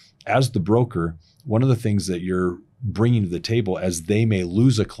 One, as the broker, one of the things that you're bringing to the table, as they may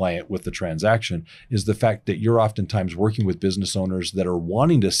lose a client with the transaction, is the fact that you're oftentimes working with business owners that are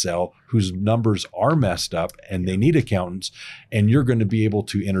wanting to sell, whose numbers are messed up and they need accountants. And you're going to be able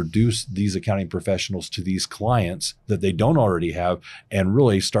to introduce these accounting professionals to these clients that they don't already have and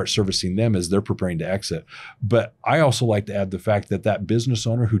really start servicing them as they're preparing to exit. But I also like to add the fact that business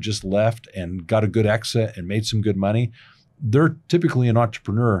owner who just left and got a good exit and made some good money, they're typically an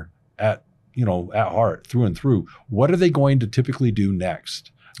entrepreneur at heart, through and through. What are they going to typically do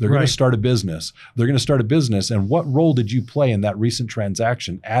next? They're going to start a business. And what role did you play in that recent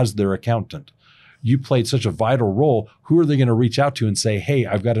transaction as their accountant? you played such a vital role. Who are they going to reach out to and say, hey,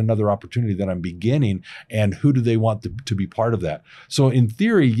 I've got another opportunity that I'm beginning, and who do they want to be part of that? So in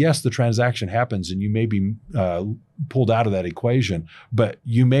theory, yes, the transaction happens and you may be pulled out of that equation, but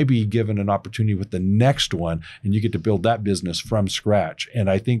you may be given an opportunity with the next one and you get to build that business from scratch. And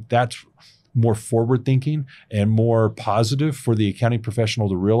I think that's more forward thinking and more positive for the accounting professional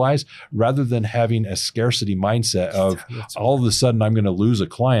to realize, rather than having a scarcity mindset of all of a sudden I'm going to lose a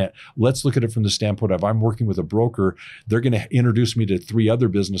client. Let's look at it from the standpoint of, I'm working with a broker. They're going to introduce me to 3 other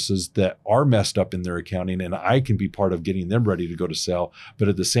businesses that are messed up in their accounting, and I can be part of getting them ready to go to sell. But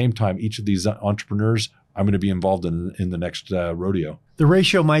at the same time, each of these entrepreneurs, I'm going to be involved in the next rodeo. The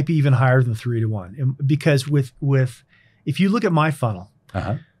ratio might be even higher than 3 to 1, because with if you look at my funnel,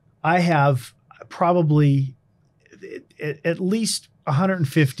 I have probably at least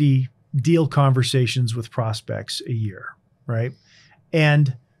 150 deal conversations with prospects a year, right?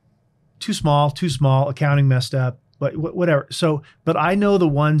 And too small, accounting messed up, but whatever. So, but I know the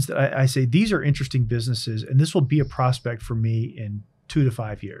ones that I say, these are interesting businesses, and this will be a prospect for me in 2 to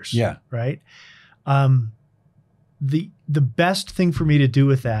 5 years. Yeah. Right. The best thing for me to do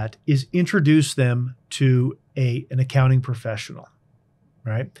with that is introduce them to an accounting professional.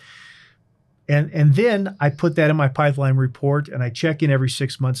 Right. And then I put that in my pipeline report, and I check in every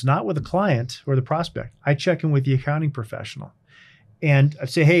 6 months, not with the client or the prospect. I check in with the accounting professional, and I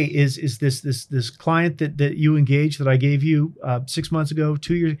say, hey, is this client that you engaged, that I gave you 6 months ago,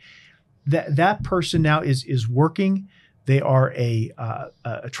 2 years, that person now is working. They are a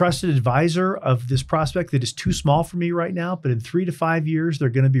trusted advisor of this prospect that is too small for me right now, but in 3 to 5 years, they're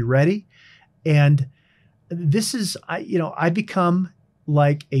going to be ready. And this is, I become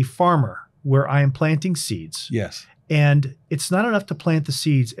like a farmer where I am planting seeds. Yes. And it's not enough to plant the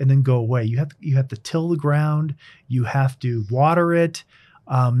seeds and then go away. You have to till the ground. You have to water it.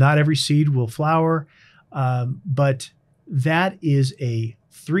 Not every seed will flower. But that is a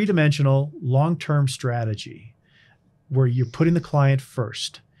 3-dimensional long-term strategy where you're putting the client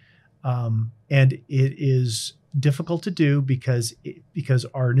first. And it is difficult to do because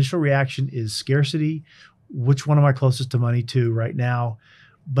our initial reaction is scarcity. Which one am I closest to money to right now?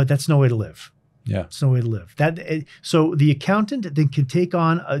 But that's no way to live. Yeah, it's no way to live. So the accountant then can take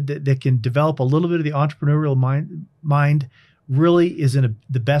on, that can develop a little bit of the entrepreneurial mind really is in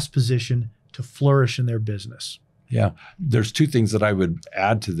the best position to flourish in their business. Yeah, there's 2 things that I would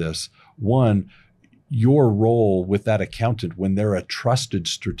add to this. One, your role with that accountant when they're a trusted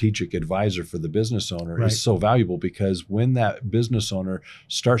strategic advisor for the business owner is so valuable, because when that business owner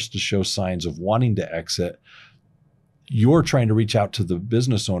starts to show signs of wanting to exit, you're trying to reach out to the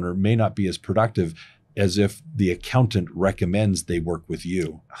business owner may not be as productive as if the accountant recommends they work with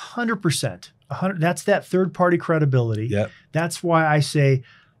you. 100%. That's that third-party credibility. Yep. That's why I say,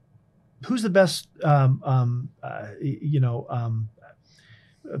 who's the best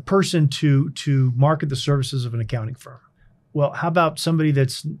person to market the services of an accounting firm? Well, how about somebody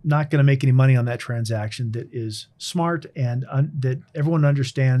that's not going to make any money on that transaction, that is smart and that everyone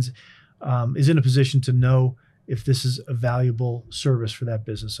understands, is in a position to know if this is a valuable service for that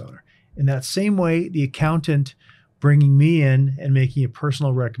business owner. In that same way, the accountant bringing me in and making a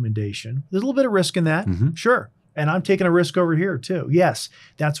personal recommendation, there's a little bit of risk in that, sure. And I'm taking a risk over here too. Yes,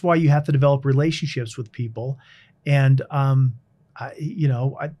 that's why you have to develop relationships with people. And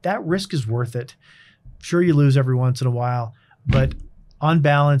that risk is worth it. Sure, you lose every once in a while, but on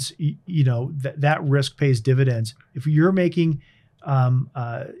balance, that risk pays dividends. If you're making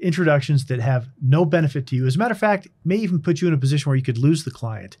introductions that have no benefit to you, as a matter of fact, may even put you in a position where you could lose the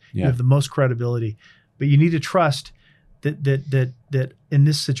client. Yeah. You have the most credibility, but you need to trust that in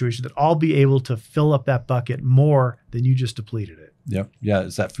this situation, that I'll be able to fill up that bucket more than you just depleted it. Yep. Yeah.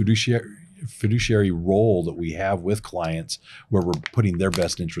 It's that fiduciary role that we have with clients where we're putting their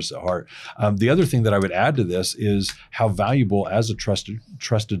best interests at heart. The other thing that I would add to this is how valuable, as a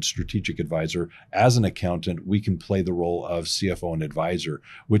trusted strategic advisor, as an accountant, we can play the role of CFO and advisor,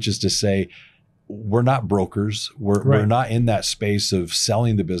 which is to say, we're not brokers. We're not in that space of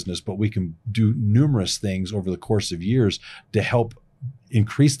selling the business, but we can do numerous things over the course of years to help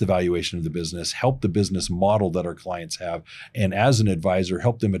increase the valuation of the business, help the business model that our clients have, and as an advisor,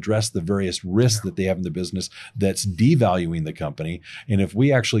 help them address the various risks that they have in the business that's devaluing the company. And if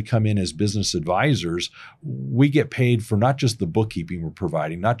we actually come in as business advisors, we get paid for not just the bookkeeping we're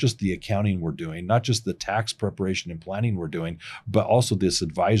providing, not just the accounting we're doing, not just the tax preparation and planning we're doing, but also this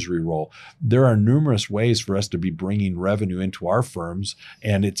advisory role. There are numerous ways for us to be bringing revenue into our firms,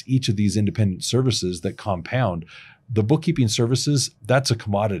 and it's each of these independent services that compound. The bookkeeping services, that's a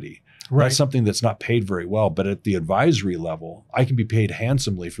commodity. Right. That's something that's not paid very well. But at the advisory level, I can be paid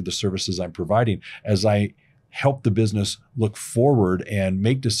handsomely for the services I'm providing as I help the business look forward and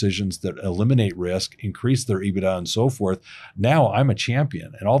make decisions that eliminate risk, increase their EBITDA and so forth. Now I'm a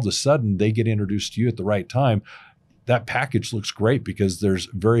champion, and all of a sudden they get introduced to you at the right time. That package looks great because there's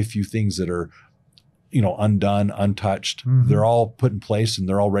very few things that are, undone, untouched. Mhm. They're all put in place and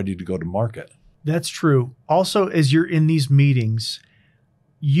they're all ready to go to market. That's true. Also, as you're in these meetings,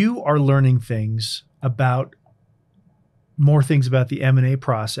 you are learning more things about the M&A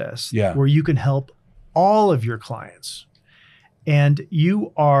process, Yeah. where you can help all of your clients. And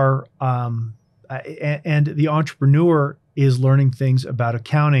you are, and the entrepreneur is learning things about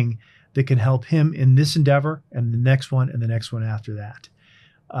accounting that can help him in this endeavor and the next one and the next one after that.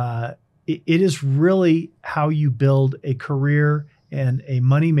 It is really how you build a career and a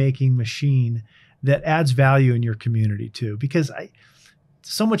money-making machine that adds value in your community too. Because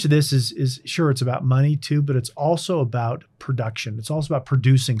so much of this is sure, it's about money too, but it's also about production. It's also about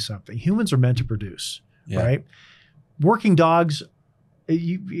producing something. Humans are meant to produce, right? Working dogs,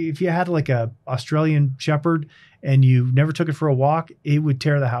 if you had like a Australian Shepherd and you never took it for a walk, it would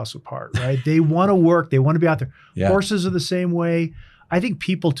tear the house apart, right? They want to work. They want to be out there. Yeah. Horses are the same way. I think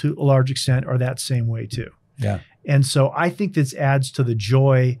people to a large extent are that same way too. Yeah. And so I think this adds to the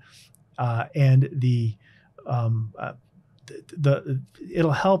joy and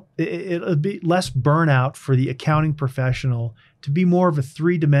it'll help. It'll be less burnout for the accounting professional to be more of a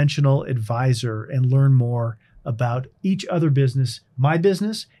three-dimensional advisor and learn more about each other business, my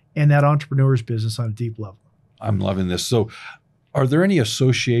business, and that entrepreneur's business on a deep level. I'm loving this. So are there any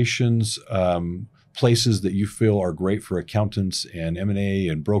associations, places that you feel are great for accountants and M&A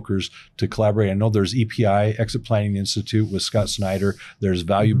and brokers to collaborate? I know there's EPI, Exit Planning Institute with Scott Snyder. There's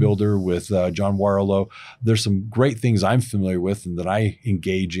Value Builder with John Warlow. There's some great things I'm familiar with and that I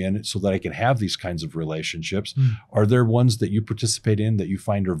engage in so that I can have these kinds of relationships. Are there ones that you participate in that you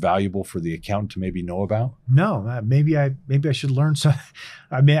find are valuable for the accountant to maybe know about? No, maybe I should learn some.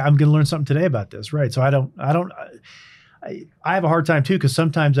 I'm going to learn something today about this, right? So I have a hard time too, because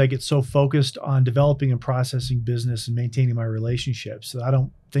sometimes I get so focused on developing and processing business and maintaining my relationships that I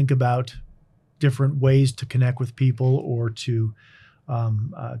don't think about different ways to connect with people or to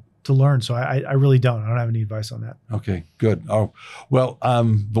learn. So I really don't. I don't have any advice on that. Okay, good. Oh, well,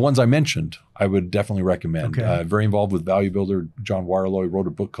 the ones I mentioned, I would definitely recommend. Okay. Very involved with Value Builder. John Warlow wrote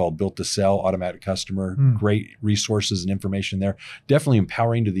a book called Built to Sell, Automatic Customer. Great resources and information there. Definitely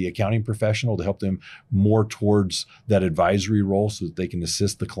empowering to the accounting professional to help them more towards that advisory role so that they can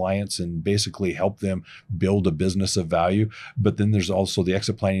assist the clients and basically help them build a business of value. But then there's also the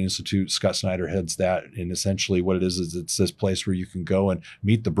Exit Planning Institute. Scott Snyder heads that. And essentially what it is it's this place where you can go and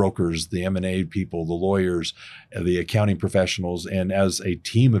meet the brokers, the M&A people, the lawyers, the accounting professionals, and as a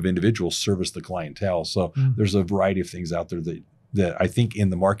team of individuals service the clientele. So there's a variety of things out there that I think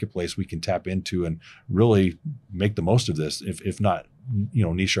in the marketplace we can tap into and really make the most of this, if not,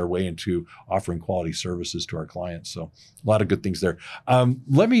 niche our way into offering quality services to our clients. So a lot of good things there.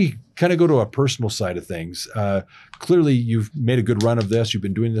 Let me kind of go to a personal side of things. Clearly you've made a good run of this. You've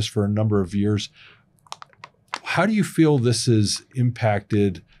been doing this for a number of years. How do you feel this has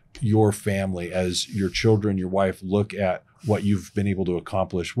impacted your family as your children, your wife look at what you've been able to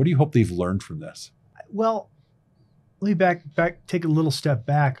accomplish? What do you hope they've learned from this? Well, let me take a little step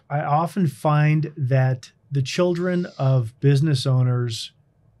back. I often find that the children of business owners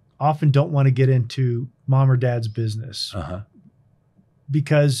often don't want to get into mom or dad's business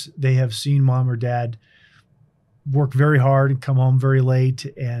because they have seen mom or dad work very hard and come home very late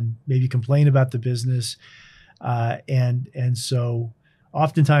and maybe complain about the business. And so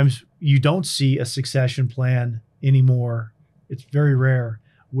oftentimes you don't see a succession plan anymore. It's very rare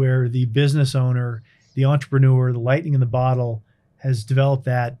where the business owner, the entrepreneur, the lightning in the bottle has developed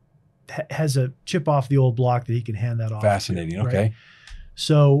that, has a chip off the old block that he can hand that off. Fascinating. To, right? Okay.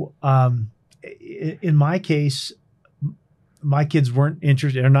 So in my case, my kids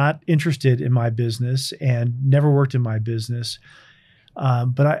are not interested in my business and never worked in my business.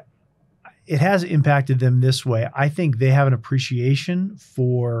 But it has impacted them this way. I think they have an appreciation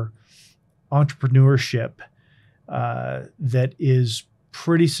for entrepreneurship that is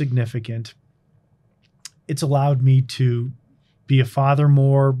pretty significant. It's allowed me to be a father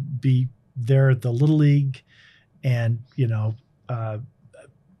more, be there at the Little League, and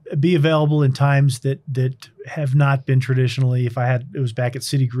be available in times that have not been traditionally. If it was back at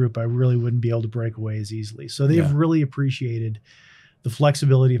Citigroup, I really wouldn't be able to break away as easily. So they've really appreciated the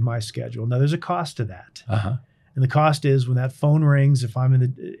flexibility of my schedule. Now there's a cost to that. And the cost is when that phone rings, if I'm in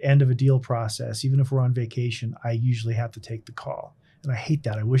the end of a deal process, even if we're on vacation, I usually have to take the call. And I hate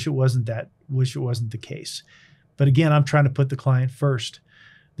that. I wish it wasn't that. Wish it wasn't the case. But again, I'm trying to put the client first.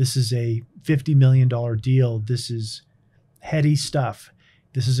 This is a $50 million deal. This is heady stuff.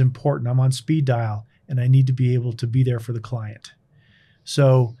 This is important. I'm on speed dial, and I need to be able to be there for the client.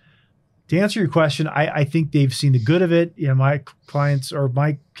 So to answer your question, I think they've seen the good of it. My clients or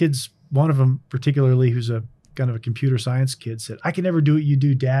my kids, one of them particularly, who's a kind of a computer science kid, said, "I can never do what you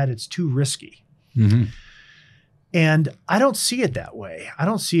do, Dad. It's too risky." Mm-hmm. And I don't see it that way. I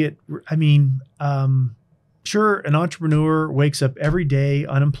don't see it. I mean, sure, an entrepreneur wakes up every day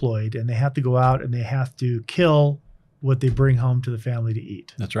unemployed, and they have to go out and they have to kill what they bring home to the family to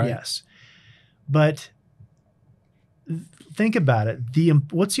eat. That's right. Yes. But think about it.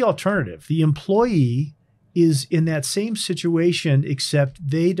 What's the alternative? The employee is in that same situation, except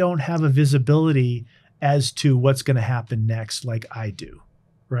they don't have a visibility as to what's going to happen next like I do,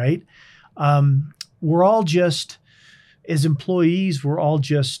 right? We're all just, as employees, we're all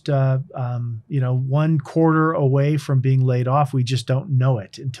just, 1 quarter away from being laid off. We just don't know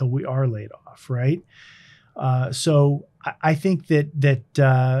it until we are laid off, right? So I think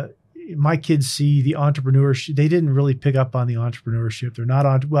that my kids see the entrepreneurship. They didn't really pick up on the entrepreneurship. They're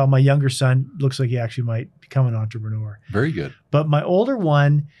not well, my younger son looks like he actually might become an entrepreneur. Very good. But my older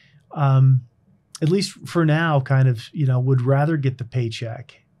one, at least for now, kind of, would rather get the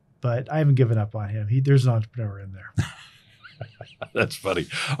paycheck. But I haven't given up on him. There's an entrepreneur in there. That's funny.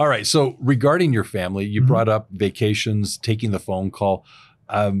 All right. So regarding your family, you brought up vacations, taking the phone call.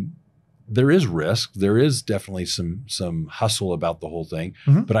 There is risk. There is definitely some hustle about the whole thing.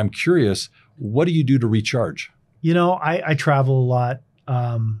 Mm-hmm. But I'm curious, what do you do to recharge? I travel a lot.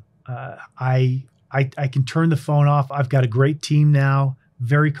 I can turn the phone off. I've got a great team now,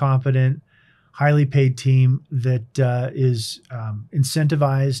 very competent, highly paid team that is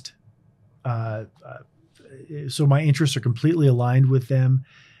incentivized. So my interests are completely aligned with them.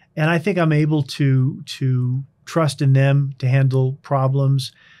 And I think I'm able to trust in them to handle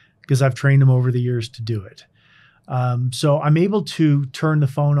problems because I've trained them over the years to do it. So I'm able to turn the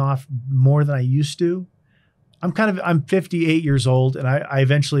phone off more than I used to. I'm 58 years old, and I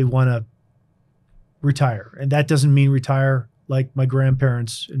eventually want to retire. And that doesn't mean retire like my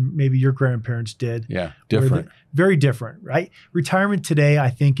grandparents and maybe your grandparents did. Yeah, different. Very different, right? Retirement today, I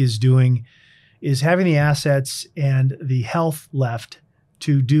think, is having the assets and the health left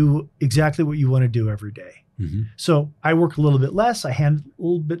to do exactly what you want to do every day. Mm-hmm. So I work a little bit less. I hand a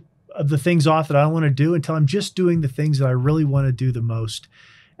little bit of the things off that I don't want to do until I'm just doing the things that I really want to do the most.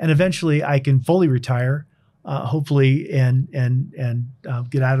 And eventually I can fully retire, hopefully, and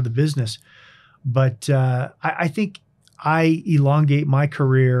get out of the business. But I think I elongate my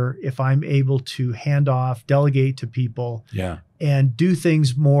career if I'm able to hand off, delegate to people, and do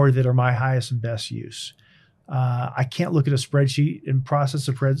things more that are my highest and best use. I can't look at a spreadsheet and process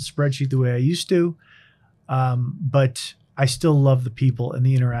a spreadsheet the way I used to, but I still love the people and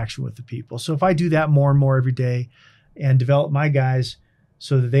the interaction with the people. So if I do that more and more every day and develop my guys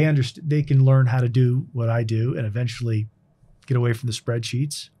so that they can learn how to do what I do and eventually get away from the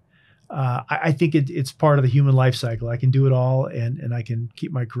spreadsheets, I think it's part of the human life cycle. I can do it all, and I can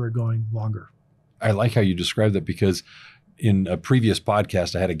keep my career going longer. I like how you described that because in a previous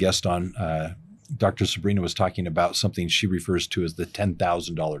podcast, I had a guest on, Dr. Sabrina was talking about something she refers to as the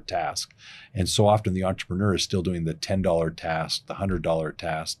 $10,000 task. And so often the entrepreneur is still doing the $10 task, the $100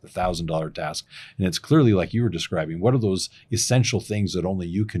 task, the $1,000 task. And it's clearly like you were describing, what are those essential things that only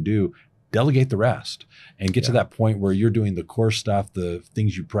you can do? Delegate the rest and get to that point where you're doing the core stuff, the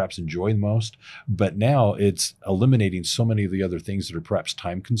things you perhaps enjoy the most. But now it's eliminating so many of the other things that are perhaps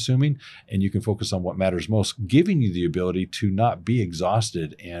time consuming, and you can focus on what matters most, giving you the ability to not be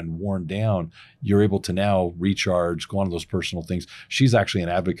exhausted and worn down. You're able to now recharge, go on to those personal things. She's actually an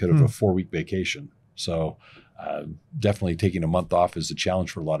advocate of a 4-week vacation. So definitely taking a month off is a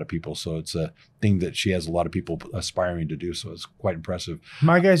challenge for a lot of people. So it's a thing that she has a lot of people aspiring to do. So it's quite impressive.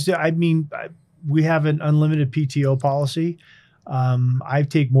 My guys, we have an unlimited PTO policy. I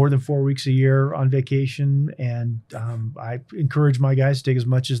take more than 4 weeks a year on vacation, and I encourage my guys to take as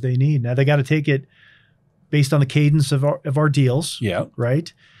much as they need. Now they got to take it based on the cadence of our deals. Yeah.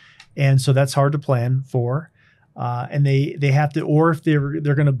 Right. And so that's hard to plan for. And they have to, or if they're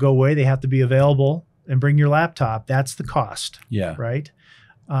going to go away, they have to be available and bring your laptop. That's the cost. Yeah. Right.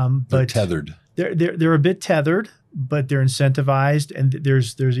 But they're tethered. They're a bit tethered, but they're incentivized, and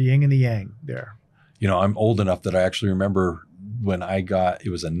there's a yin and the yang there. I'm old enough that I actually remember when it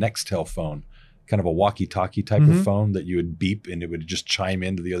was a Nextel phone. kind of a walkie-talkie type of phone that you would beep and it would just chime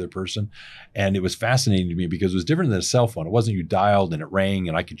into the other person. And it was fascinating to me because it was different than a cell phone. It wasn't you dialed and it rang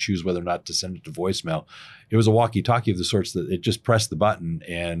and I could choose whether or not to send it to voicemail. It was a walkie-talkie of the sorts that it just pressed the button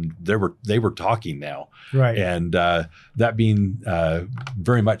and they were talking now. Right. And that being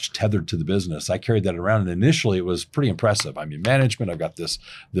very much tethered to the business, I carried that around. And initially it was pretty impressive. I'm in management. I've got this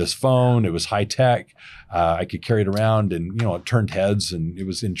phone. It was high tech. I could carry it around and, it turned heads and it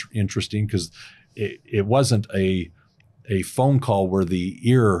was interesting because it wasn't a phone call where the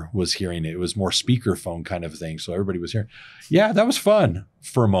ear was hearing it. It was more speaker phone kind of thing. So everybody was hearing. Yeah, that was fun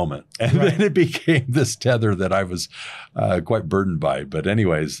for a moment. And then it became this tether that I was quite burdened by. But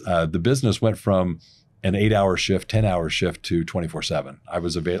anyways, the business went from an 8-hour shift, 10-hour shift to 24/7. I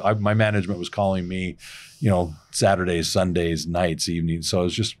was my management was calling me, Saturdays, Sundays, nights, evenings. So it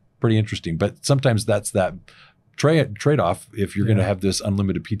was just pretty interesting. But sometimes that's that trade-off if you're going to have this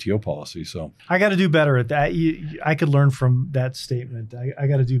unlimited PTO policy. So I got to do better at that. I could learn from that statement. I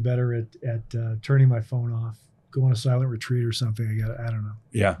got to do better at turning my phone off, go on a silent retreat or something. I don't know.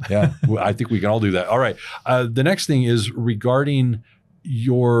 Yeah. Well, I think we can all do that. All right. The next thing is regarding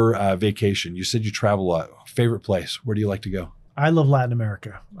your vacation. You said you travel a lot. Favorite place? Where do you like to go? I love Latin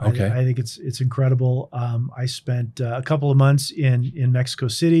America. Okay. I think it's incredible. I spent a couple of months in Mexico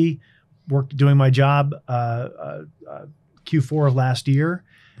City, doing my job Q4 of last year.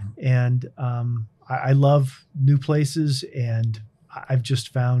 And I love new places, and I've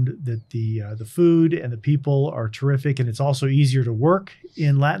just found that the food and the people are terrific. And it's also easier to work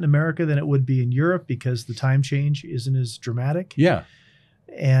in Latin America than it would be in Europe because the time change isn't as dramatic. Yeah.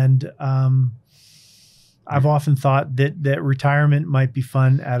 And I've often thought that retirement might be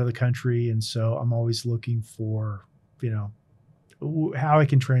fun out of the country. And so I'm always looking for, how I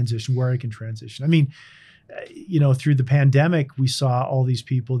can transition, where I can transition. I mean, through the pandemic, we saw all these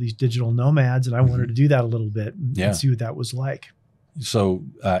people, these digital nomads, and I wanted to do that a little bit and see what that was like. So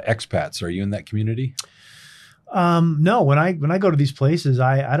expats, are you in that community? No, when I go to these places,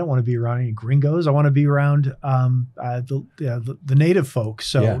 I don't want to be around any gringos. I want to be around the native folks.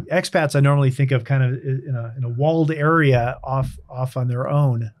 So expats, I normally think of kind of in a walled area off on their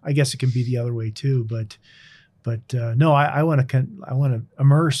own. I guess it can be the other way too, but no, I want to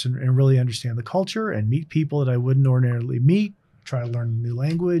immerse and really understand the culture and meet people that I wouldn't ordinarily meet. Try to learn a new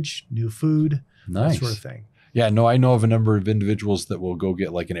language, new food, that sort of thing. Yeah, no, I know of a number of individuals that will go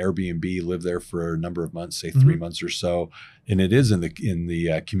get like an Airbnb, live there for a number of months, say 3 months or so, and it is in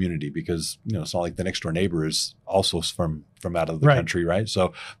the community because it's not like the next door neighbor is also from out of the country, right?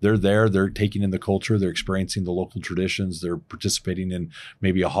 So they're there, they're taking in the culture, they're experiencing the local traditions, they're participating in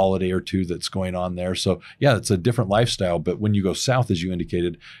maybe a holiday or two that's going on there. So yeah, it's a different lifestyle. But when you go south, as you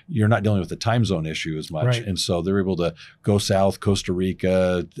indicated, you're not dealing with the time zone issue as much, and so they're able to go south, Costa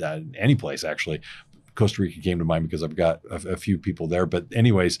Rica, any place actually. Costa Rica came to mind because I've got a few people there. But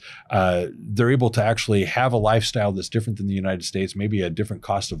anyways, they're able to actually have a lifestyle that's different than the United States, maybe a different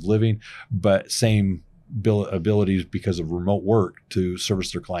cost of living, but same abilities because of remote work to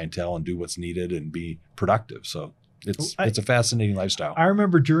service their clientele and do what's needed and be productive. So it's a fascinating lifestyle. I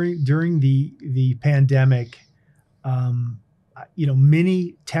remember during the pandemic,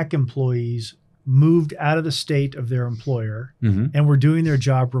 many tech employees moved out of the state of their employer and were doing their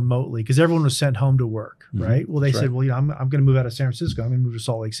job remotely because everyone was sent home to work, right? Well, they said, well, I'm going to move out of San Francisco. I'm going to move to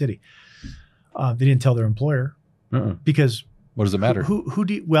Salt Lake City. They didn't tell their employer because what does it matter?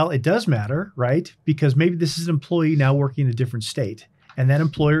 Well, it does matter, right? Because maybe this is an employee now working in a different state, and that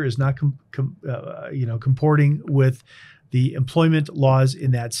employer is not comporting with the employment laws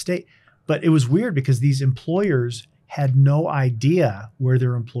in that state. But it was weird because these employers had no idea where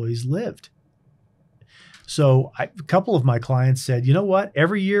their employees lived. So a couple of my clients said, you know what?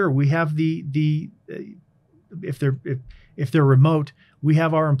 Every year we have if they're remote, we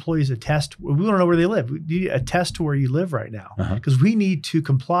have our employees attest. We want to know where they live. We need to attest to where you live right now because we need to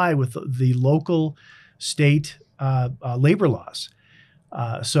comply with the local, state labor laws.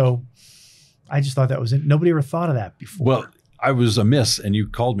 So I just thought that was it. Nobody ever thought of that before. Well, I was amiss, and you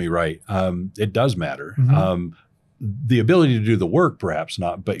called me right. It does matter. The ability to do the work, perhaps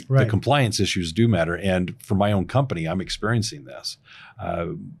not, but the compliance issues do matter. And for my own company, I'm experiencing this.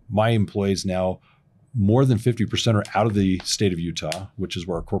 My employees now, more than 50% are out of the state of Utah, which is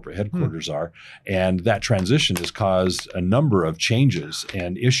where our corporate headquarters are. And that transition has caused a number of changes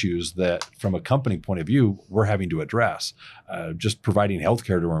and issues that from a company point of view, we're having to address. Just providing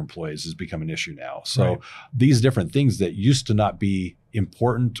healthcare to our employees has become an issue now. So these different things that used to not be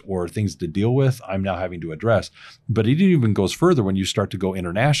important or things to deal with, I'm now having to address. But it even goes further when you start to go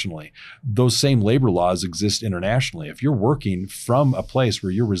internationally. Those same labor laws exist internationally. If you're working from a place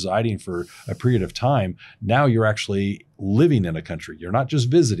where you're residing for a period of time, now you're actually living in a country. You're not just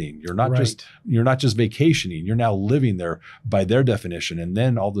visiting. You're not just vacationing. You're now living there by their definition. And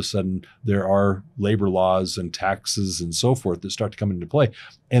then all of a sudden there are labor laws and taxes and so forth that start to come into play.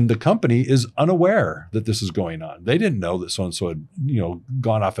 And the company is unaware that this is going on. They didn't know that so-and-so had,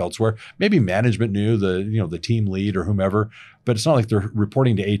 gone off elsewhere. Maybe management knew, the team lead or whomever, but it's not like they're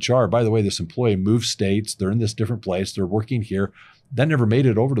reporting to HR. By the way, this employee moved states. They're in this different place. They're working here. That never made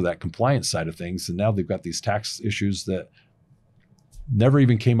it over to that compliance side of things. And now they've got these tax issues that never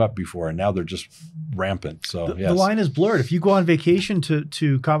even came up before. And now they're just rampant. So the line is blurred. If you go on vacation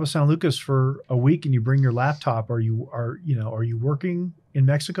to Cabo San Lucas for a week and you bring your laptop, are you working in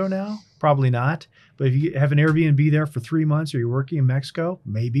Mexico now? Probably not. But if you have an Airbnb there for 3 months, are you working in Mexico?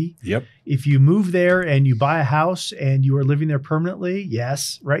 Maybe. Yep. If you move there and you buy a house and you are living there permanently,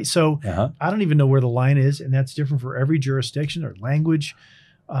 yes, right? So I don't even know where the line is, and that's different for every jurisdiction or language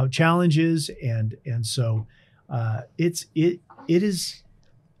challenges, and so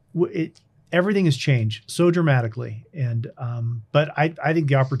everything has changed so dramatically, and but I think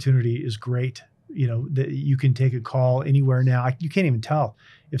the opportunity is great. That you can take a call anywhere now. You can't even tell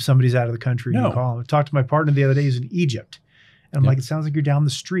if somebody's out of the country. No. You call them. I talked to my partner the other day. He's in Egypt. And I'm like, it sounds like you're down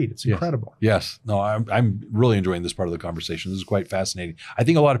the street. It's incredible. Yes. No, I'm really enjoying this part of the conversation. This is quite fascinating. I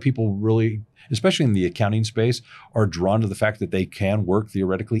think a lot of people really, especially in the accounting space, are drawn to the fact that they can work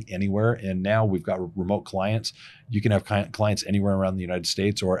theoretically anywhere. And now we've got remote clients. You can have clients anywhere around the United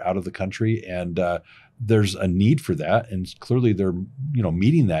States or out of the country. And there's a need for that. And clearly they're,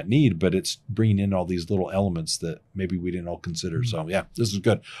 meeting that need, but it's bringing in all these little elements that maybe we didn't all consider. Mm-hmm. So yeah, this is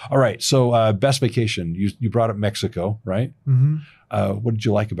good. All right. So best vacation, you brought up Mexico, right? Mm-hmm. What did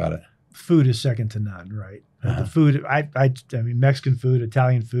you like about it? Food is second to none, right? The food, I mean, Mexican food,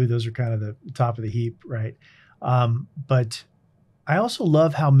 Italian food, those are kind of the top of the heap, right? But I also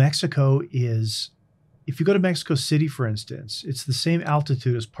love how Mexico is, if you go to Mexico City, for instance, it's the same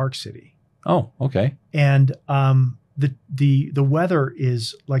altitude as Park City. Oh, okay. And the weather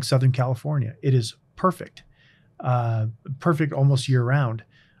is like Southern California. It is perfect, perfect almost year round.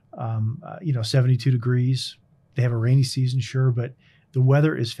 72 degrees. They have a rainy season, sure, but the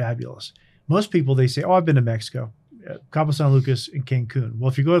weather is fabulous. Most people, they say, "Oh, I've been to Mexico, Cabo San Lucas and Cancun." Well,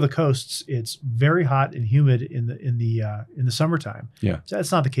 if you go to the coasts, it's very hot and humid in the summertime. Yeah, so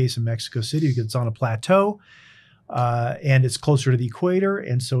that's not the case in Mexico City because it's on a plateau. And it's closer to the equator.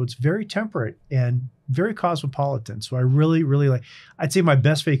 And so it's very temperate and very cosmopolitan. So I really, really like, I'd say my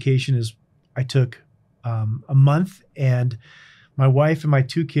best vacation is I took a month, and my wife and my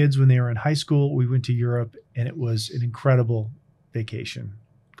 2 kids, when they were in high school, we went to Europe, and it was an incredible vacation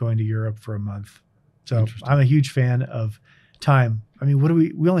going to Europe for a month. So I'm a huge fan of time. I mean,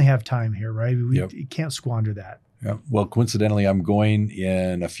 we only have time here, right? We can't squander that. Yeah. Well, coincidentally, I'm going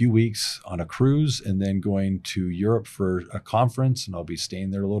in a few weeks on a cruise and then going to Europe for a conference, and I'll be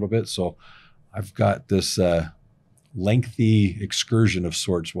staying there a little bit. So I've got this lengthy excursion of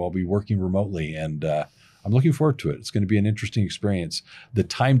sorts while I'll be working remotely, and I'm looking forward to it. It's going to be an interesting experience. The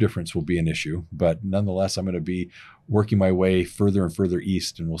time difference will be an issue, but nonetheless, I'm going to be working my way further and further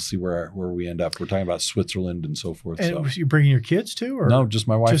east, and we'll see where we end up. We're talking about Switzerland and so forth. And so you're bringing your kids too, or no? Just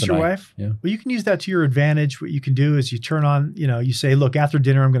my wife. Just and your I. wife. Yeah. Well, you can use that to your advantage. What you can do is you turn on. You say, "Look, after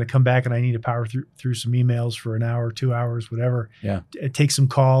dinner, I'm going to come back, and I need to power through some emails for an hour, 2 hours, whatever. Yeah. Take some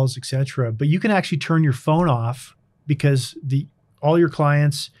calls, etc." But you can actually turn your phone off because all your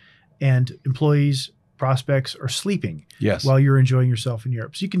clients and employees, prospects are sleeping while you're enjoying yourself in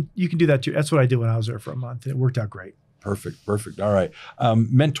Europe. So you can do that too. That's what I did when I was there for a month. It worked out great. Perfect. All right.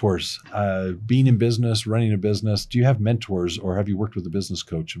 Mentors, being in business, running a business. Do you have mentors, or have you worked with a business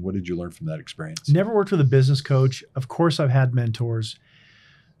coach? And what did you learn from that experience? Never worked with a business coach. Of course, I've had mentors.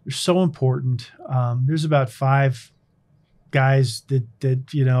 They're so important. There's about 5 guys that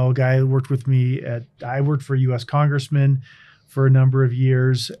a guy who worked with me I worked for a U.S. congressman for a number of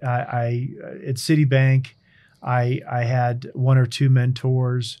years. At Citibank, I had 1 or 2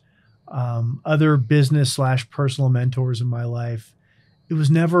 mentors, other business/personal mentors in my life. It was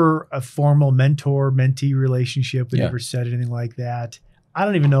never a formal mentor-mentee relationship. We never said anything like that. I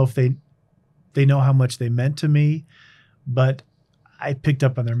don't even know if they know how much they meant to me, but I picked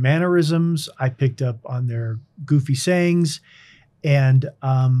up on their mannerisms. I picked up on their goofy sayings, and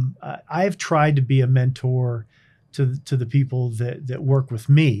I've tried to be a mentor to the people that work with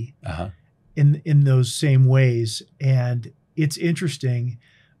me in those same ways. And it's interesting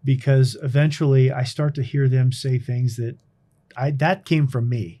because eventually I start to hear them say things that that came from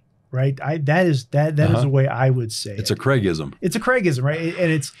me, right? That is the way I would say it's a Craigism. It's a Craigism, right?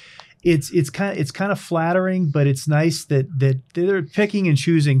 And it's kind of flattering, but it's nice that they're picking and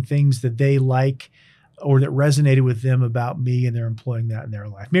choosing things that they like or that resonated with them about me, and they're employing that in their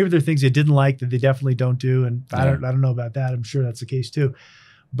life. Maybe there are things they didn't like that they definitely don't do, and I don't know about that. I'm sure that's the case too.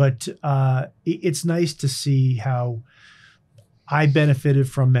 But it's nice to see how I benefited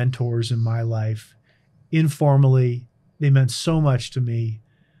from mentors in my life informally. They meant so much to me.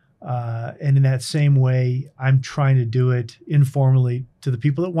 And in that same way, I'm trying to do it informally to the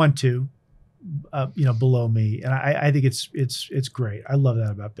people that want to, below me. And I think it's great. I love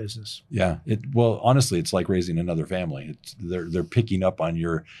that about business. Yeah. Well, honestly, it's like raising another family. They're picking up on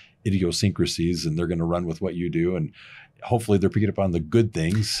your idiosyncrasies, and they're going to run with what you do. And hopefully they're picking up on the good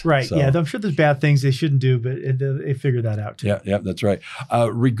things. Right. So, yeah. I'm sure there's bad things they shouldn't do, but they figure that out too. Yeah, that's right.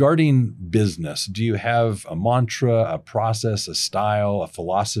 Regarding business, do you have a mantra, a process, a style, a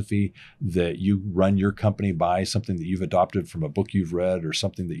philosophy that you run your company by, something that you've adopted from a book you've read or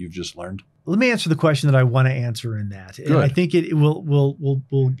something that you've just learned? Let me answer the question that I want to answer in that. Good. And I think it will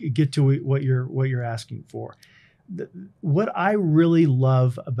get to what you're asking for. What I really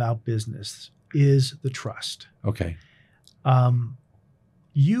love about business is the trust. Okay.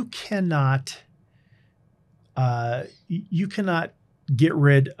 You cannot get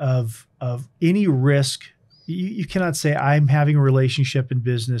rid of any risk. You cannot say I'm having a relationship in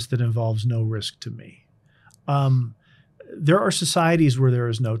business that involves no risk to me. There are societies where there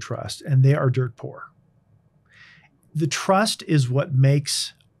is no trust, and they are dirt poor. The trust is what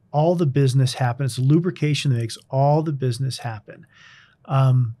makes all the business happen. It's the lubrication that makes all the business happen.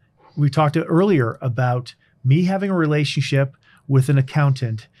 We talked earlier about me having a relationship with an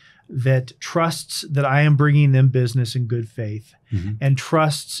accountant that trusts that I am bringing them business in good faith, and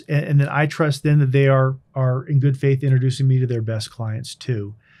trusts, and then I trust them that they are in good faith introducing me to their best clients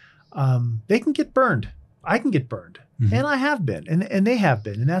too. They can get burned. I can get burned, and I have been, and they have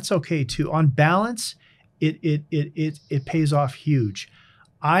been, and that's okay too. On balance, it pays off huge.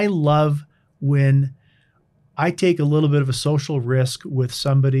 I love when I take a little bit of a social risk with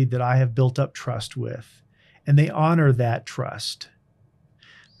somebody that I have built up trust with, and they honor that trust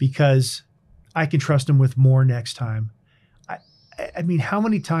because I can trust them with more next time. I mean, how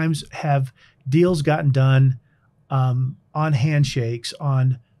many times have deals gotten done on handshakes,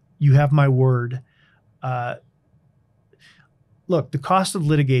 on you have my word? Look, the cost of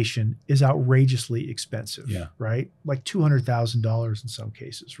litigation is outrageously expensive, right? Like $200,000 in some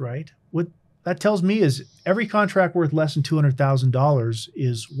cases, right? What that tells me is every contract worth less than $200,000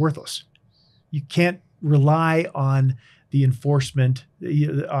 is worthless. You can't rely on the enforcement,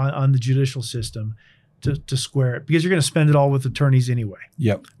 on the judicial system to square it, because you're going to spend it all with attorneys anyway.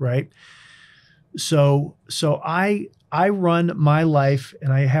 Yep. Right. So I run my life,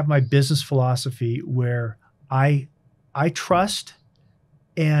 and I have my business philosophy where I trust,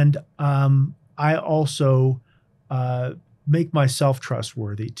 and I also make myself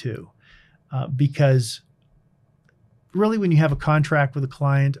trustworthy too, because really, when you have a contract with a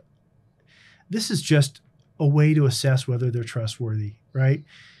client, this is just a way to assess whether they're trustworthy, right?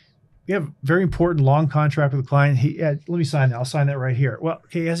 We have a very important long contract with a client. Let me sign that. I'll sign that right here. Well,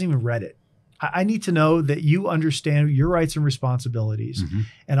 okay, he hasn't even read it. I need to know that you understand your rights and responsibilities,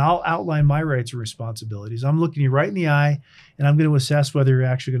 and I'll outline my rights and responsibilities. I'm looking you right in the eye, and I'm going to assess whether you're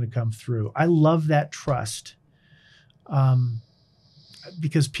actually going to come through. I love that trust,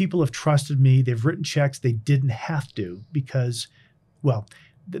 because people have trusted me. They've written checks they didn't have to because, well,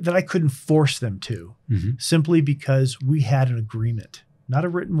 that I couldn't force them to, simply because we had an agreement, not a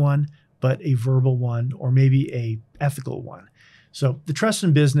written one, but a verbal one, or maybe a ethical one. So the trust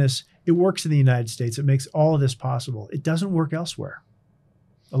in business, it works in the United States. It makes all of this possible. It doesn't work elsewhere.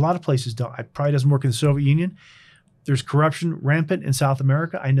 A lot of places don't. It probably doesn't work in the Soviet Union. There's corruption rampant in South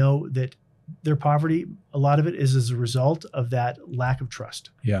America. I know that their poverty, a lot of it is as a result of that lack of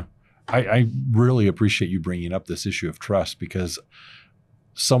trust. Yeah. I really appreciate you bringing up this issue of trust, because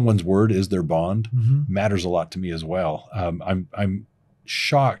someone's word is their bond matters a lot to me as well. I'm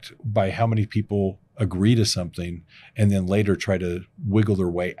shocked by how many people agree to something and then later try to wiggle their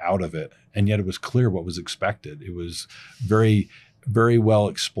way out of it. And yet it was clear what was expected. It was very, very well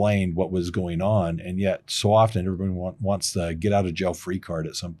explained what was going on. And yet so often everyone wants the get out of jail free card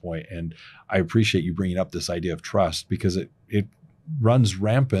at some point. And I appreciate you bringing up this idea of trust, because it runs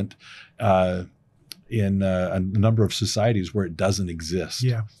rampant in a number of societies where it doesn't exist.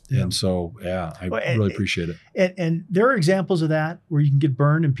 Yeah. And so, I really appreciate it. And there are examples of that where you can get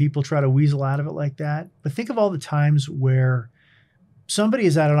burned and people try to weasel out of it like that. But think of all the times where somebody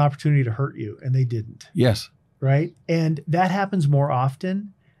has had an opportunity to hurt you and they didn't. Yes. right? And that happens more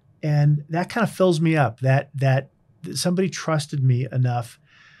often, and that kind of fills me up. That somebody trusted me enough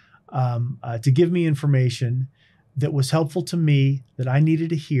to give me information that was helpful to me, that I needed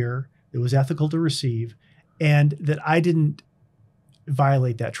to hear, that was ethical to receive, and that I didn't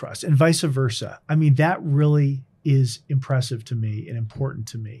violate that trust, and vice versa. I mean, that really is impressive to me and important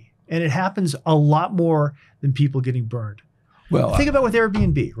to me. And it happens a lot more than people getting burned. Well, think about with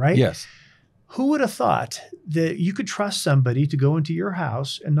Airbnb, right? yes. Who would have thought that you could trust somebody to go into your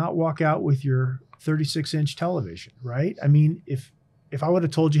house and not walk out with your 36-inch television, right? I mean, if I would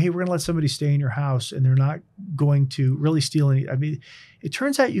have told you, hey, we're going to let somebody stay in your house and they're not going to really steal any, I mean, it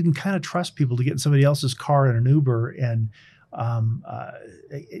turns out you can kind of trust people to get in somebody else's car in an Uber, and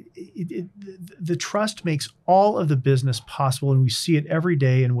the trust makes all of the business possible, and we see it every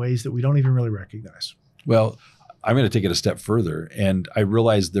day in ways that we don't even really recognize. Well, I'm going to take it a step further, and I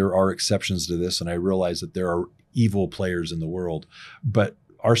realize there are exceptions to this, and I realize that there are evil players in the world, but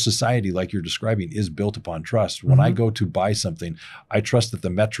our society, like you're describing, is built upon trust. When I go to buy something, I trust that the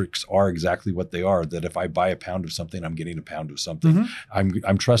metrics are exactly what they are, that if I buy a pound of something, I'm getting a pound of something.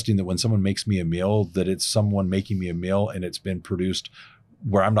 I'm trusting that when someone makes me a meal, that it's someone making me a meal and it's been produced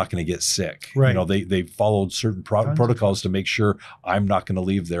where I'm not going to get sick. Right. You know, they followed certain protocols to make sure I'm not going to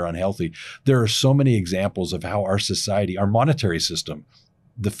leave there unhealthy. There are so many examples of how our society, our monetary system,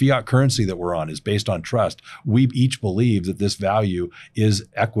 the fiat currency that we're on, is based on trust. We each believe that this value is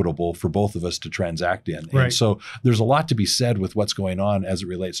equitable for both of us to transact in. Right. And so there's a lot to be said with what's going on as it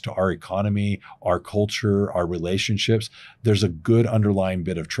relates to our economy, our culture, our relationships. There's a good underlying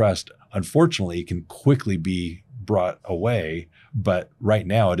bit of trust. Unfortunately, it can quickly be brought away, but right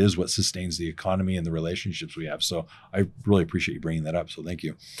now it is what sustains the economy and the relationships we have. So I really appreciate you bringing that up. So thank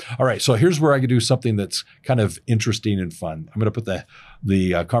you. All right. So here's where I could do something that's kind of interesting and fun. I'm going to put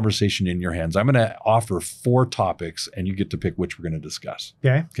the conversation in your hands. I'm going to offer 4 topics and you get to pick which we're going to discuss.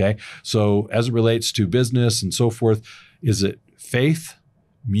 Okay. Okay. So as it relates to business and so forth, is it faith,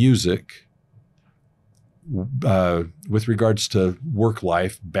 music, with regards to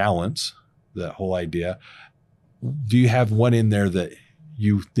work-life balance, that whole idea? Do you have one in there that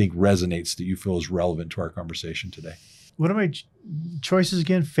you think resonates, that you feel is relevant to our conversation today? What are my choices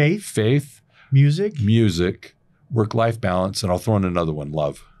again? Faith, music, work-life balance, and I'll throw in another one,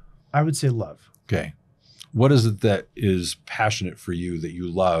 love. I would say love. Okay. What is it that is passionate for you, that you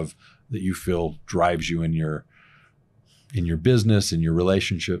love, that you feel drives you in your business, in your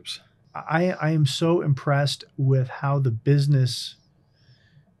relationships? I am so impressed with how the business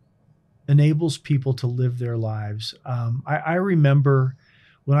enables people to live their lives. I remember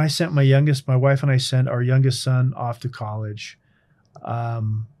when I sent my wife and I sent our youngest son off to college. I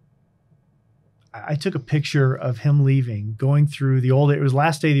took a picture of him leaving, going through it was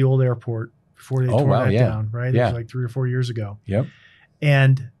last day of the old airport before they tore that down, right? It was like 3 or 4 years ago. Yep.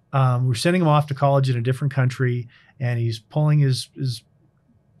 And we're sending him off to college in a different country, and he's pulling his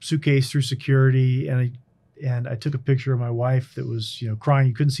suitcase through security, and I took a picture of my wife that was, crying.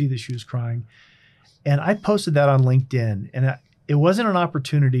 You couldn't see that she was crying. And I posted that on LinkedIn. And it wasn't an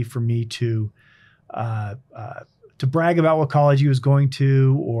opportunity for me to brag about what college he was going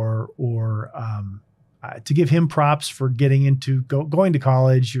to, or to give him props for getting into going to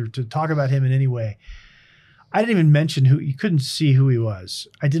college, or to talk about him in any way. I didn't even mention you couldn't see who he was.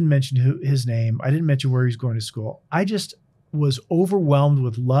 I didn't mention his name. I didn't mention where he was going to school. I just was overwhelmed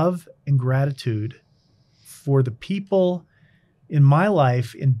with love and gratitude for the people in my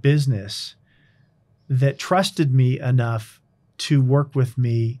life, in business, that trusted me enough to work with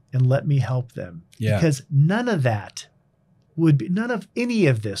me and let me help them. Yeah. Because none of any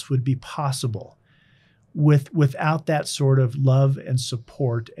of this would be possible without that sort of love and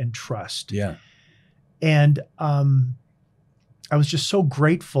support and trust. Yeah. And I was just so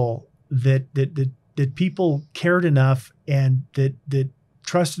grateful that people cared enough, and that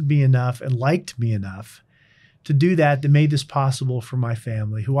trusted me enough and liked me enough to do that made this possible for my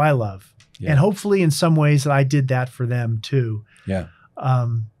family, who I love. Yeah. And hopefully in some ways that I did that for them too. Yeah. I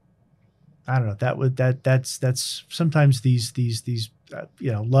don't know, that's sometimes these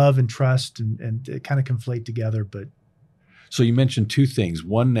love and trust and it kind of conflate together. But so you mentioned 2 things,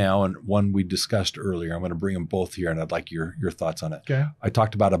 one now and one we discussed earlier. I'm going to bring them both here, and I'd like your thoughts on it. Okay. I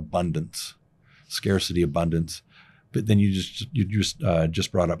talked about abundance, scarcity, abundance, but then you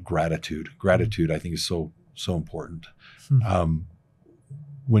just brought up gratitude. Gratitude, I think, is so important.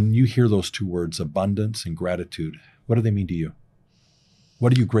 When you hear those 2 words, abundance and gratitude, what do they mean to you?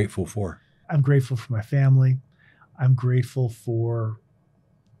 What are you grateful for? I'm grateful for my family. I'm grateful for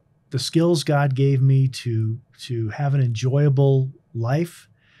the skills God gave me to have an enjoyable life,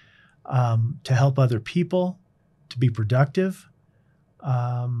 to help other people, to be productive.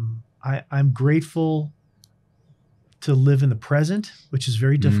 I'm grateful to live in the present, which is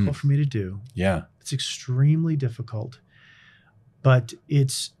very difficult for me to do. Yeah. It's extremely difficult, but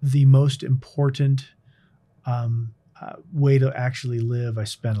it's the most important way to actually live. I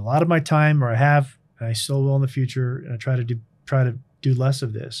spend a lot of my time, or I have, and I still will in the future, and I try to do less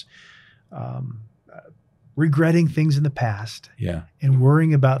of this. Regretting things in the past, and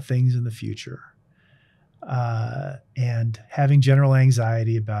worrying about things in the future, and having general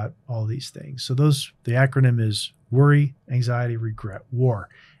anxiety about all these things. So the acronym is worry, anxiety, regret, war.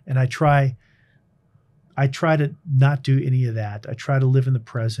 And I try to not do any of that. I try to live in the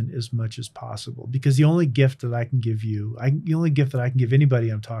present as much as possible, because the only gift that I can give you, the only gift that I can give anybody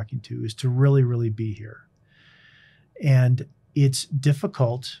I'm talking to, is to really, really be here. And it's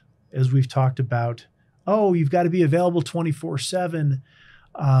difficult, as we've talked about. Oh, you've got to be available 24/7,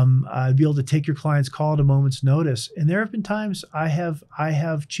 be able to take your client's call at a moment's notice. And there have been times I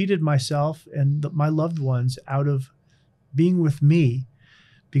have cheated myself and my loved ones out of being with me,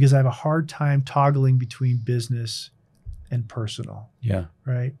 because I have a hard time toggling between business and personal. Yeah.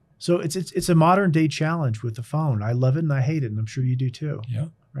 Right. So it's a modern day challenge with the phone. I love it and I hate it, and I'm sure you do too. Yeah.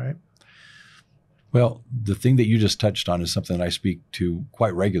 Right. Well, the thing that you just touched on is something that I speak to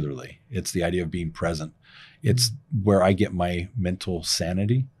quite regularly. It's the idea of being present. It's where I get my mental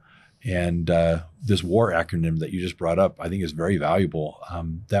sanity. And this WAR acronym that you just brought up, I think is very valuable.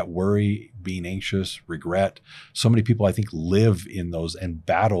 That worry, being anxious, regret. So many people, I think, live in those and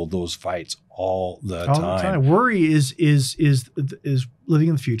battle those fights all the time. Worry is living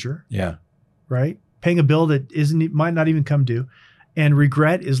in the future. Yeah. Right. Paying a bill that might not even come due. And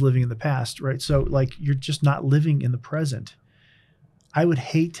regret is living in the past, right? So like, you're just not living in the present. I would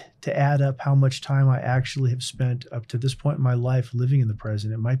hate to add up how much time I actually have spent up to this point in my life living in the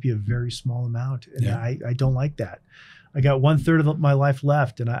present. It might be a very small amount. And I don't like that. I got 1/3 of my life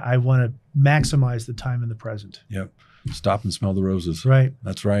left, and I want to maximize the time in the present. Yep. Stop and smell the roses. Right.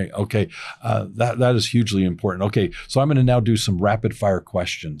 That's right. Okay. That is hugely important. Okay. So I'm going to now do some rapid fire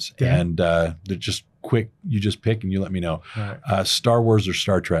questions. Okay. And they're just quick. You just pick and you let me know. All right. Star Wars or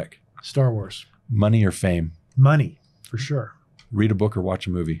Star Trek? Star Wars. Money or fame? Money, for sure. Read a book or watch a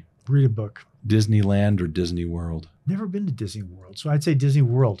movie? Read a book. Disneyland or Disney World? Never been to Disney World, so I'd say Disney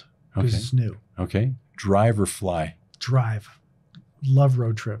World, because it's new. Okay. Drive or fly? Drive. Love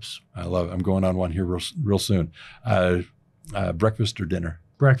road trips. I love it. I'm going on one here real soon. Breakfast or dinner?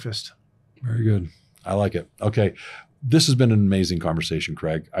 Breakfast. Very good. I like it. Okay. This has been an amazing conversation,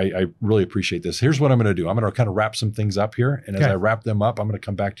 Craig. I really appreciate this. Here's what I'm going to do. I'm going to kind of wrap some things up here. And as I wrap them up, I'm going to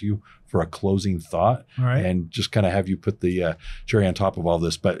come back to you for a closing thought. All right. And just kind of have you put the cherry on top of all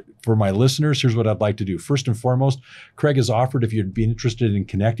this. But for my listeners, here's what I'd like to do. First and foremost, Craig has offered, if you'd be interested in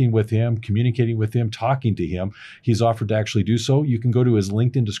connecting with him, communicating with him, talking to him, he's offered to actually do so. You can go to his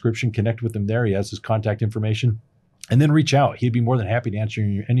LinkedIn description, connect with him there. He has his contact information. And then reach out. He'd be more than happy to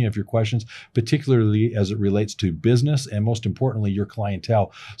answer any of your questions, particularly as it relates to business and, most importantly, your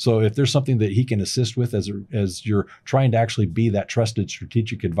clientele. So if there's something that he can assist with as you're trying to actually be that trusted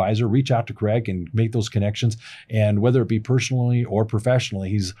strategic advisor, reach out to Craig and make those connections. And whether it be personally or professionally,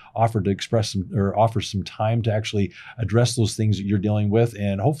 he's offered to offer some time to actually address those things that you're dealing with.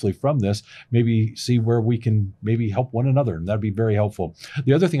 And hopefully from this, maybe see where we can maybe help one another. And that'd be very helpful.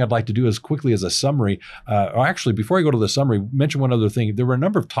 The other thing I'd like to do is quickly as a summary, or actually before I go to the summary, mention one other thing. There were a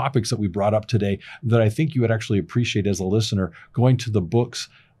number of topics that we brought up today that I think you would actually appreciate as a listener, going to the books,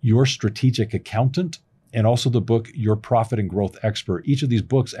 Your Strategic Accountant, and also the book, Your Profit and Growth Expert. Each of these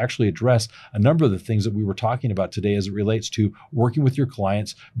books actually address a number of the things that we were talking about today as it relates to working with your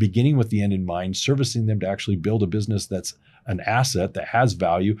clients, beginning with the end in mind, servicing them to actually build a business that's an asset that has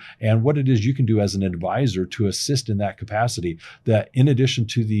value, and what it is you can do as an advisor to assist in that capacity. That in addition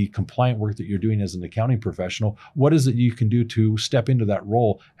to the compliant work that you're doing as an accounting professional, what is it you can do to step into that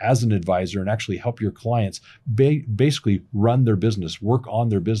role as an advisor and actually help your clients basically run their business, work on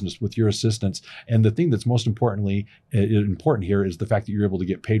their business with your assistance. And the thing that's most important here is the fact that you're able to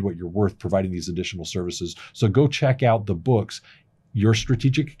get paid what you're worth providing these additional services. So go check out the books, Your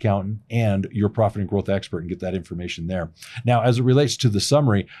Strategic Accountant and Your Profit and Growth Expert, and get that information there. Now, as it relates to the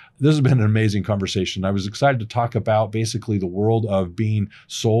summary, this has been an amazing conversation. I was excited to talk about basically the world of being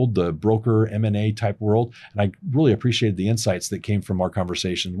sold, the broker M&A type world. And I really appreciated the insights that came from our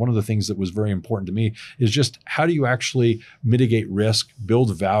conversation. One of the things that was very important to me is just how do you actually mitigate risk,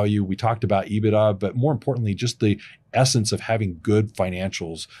 build value? We talked about EBITDA, but more importantly, just the essence of having good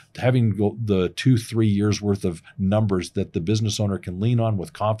financials, having the 2-3 years worth of numbers that the business owner can lean on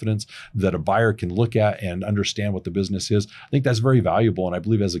with confidence, that a buyer can look at and understand what the business is. I think that's very valuable. And I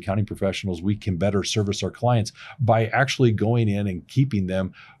believe as accounting professionals, we can better service our clients by actually going in and keeping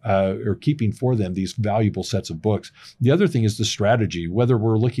them or keeping for them these valuable sets of books. The other thing is the strategy, whether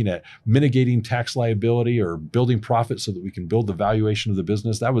we're looking at mitigating tax liability or building profit so that we can build the valuation of the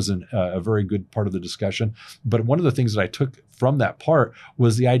business. That was a very good part of the discussion. But one of the things that I took from that part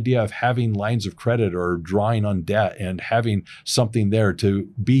was the idea of having lines of credit or drawing on debt, and having something there to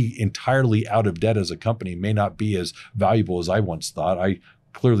be entirely out of debt as a company may not be as valuable as I once thought. I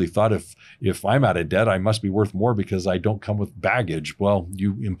clearly thought if I'm out of debt, I must be worth more because I don't come with baggage. Well,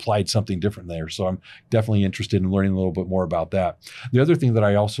 you implied something different there. So I'm definitely interested in learning a little bit more about that. The other thing that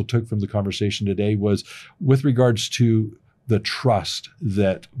I also took from the conversation today was with regards to the trust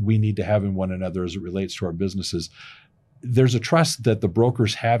that we need to have in one another as it relates to our businesses. There's a trust that the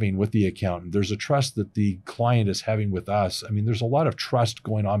broker's having with the accountant. There's a trust that the client is having with us. I mean, there's a lot of trust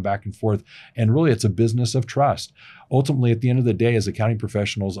going on back and forth, and really it's a business of trust. Ultimately, at the end of the day, as accounting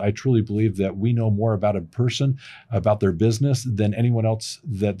professionals, I truly believe that we know more about a person, about their business, than anyone else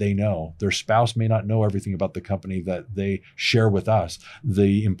that they know. Their spouse may not know everything about the company that they share with us.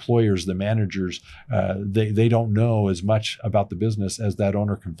 The employers, the managers, they don't know as much about the business as that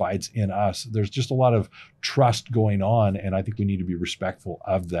owner confides in us. There's just a lot of trust going on, and I think we need to be respectful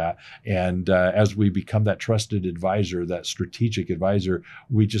of that. And as we become that trusted advisor, that strategic advisor,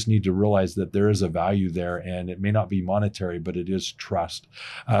 we just need to realize that there is a value there, and it may not be monetary, but it is trust.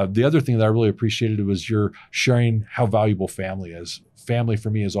 The other thing that I really appreciated was your sharing how valuable family is. Family for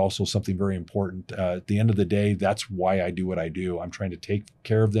me is also something very important. At the end of the day, that's why I do what I do. I'm trying to take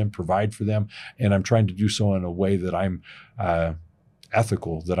care of them, provide for them, and I'm trying to do so in a way that I'm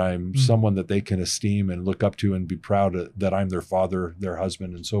ethical, that I'm someone that they can esteem and look up to and be proud of, that I'm their father, their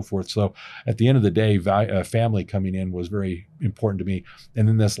husband, and so forth. So at the end of the day, family coming in was very important to me. And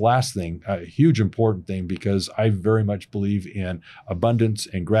then this last thing, a huge important thing, because I very much believe in abundance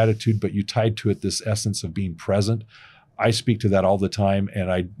and gratitude, but you tied to it this essence of being present. I speak to that all the time,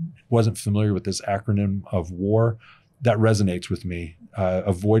 and I wasn't familiar with this acronym of WAR. That resonates with me.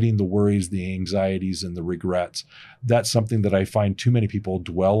 Avoiding the worries, the anxieties, and the regrets. That's something that I find too many people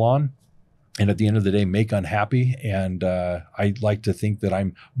dwell on, and at the end of the day make unhappy. And I like to think that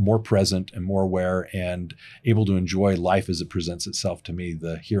I'm more present and more aware and able to enjoy life as it presents itself to me,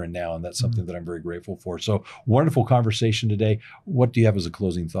 the here and now. And that's something that I'm very grateful for. So wonderful conversation today. What do you have as a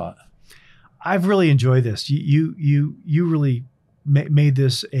closing thought? I've really enjoyed this. You really made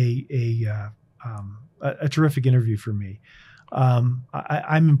this a terrific interview for me.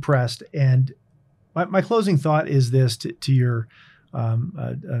 I'm impressed, and my closing thought is this to your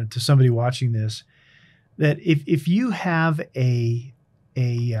to somebody watching this, that if you have a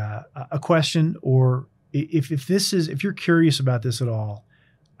question, or if you're curious about this at all,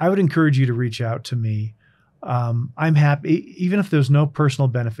 I would encourage you to reach out to me. I'm happy, even if there's no personal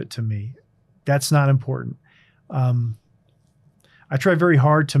benefit to me. That's not important. I try very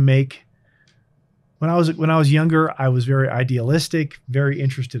hard to make. When I was younger, I was very idealistic, very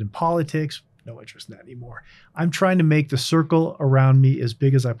interested in politics. No interest in that anymore. I'm trying to make the circle around me as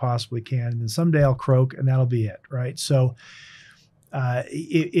big as I possibly can, and then someday I'll croak, and that'll be it, right? So,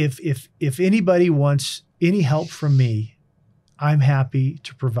 if anybody wants any help from me, I'm happy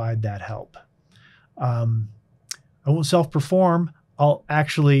to provide that help. I won't self-perform. I'll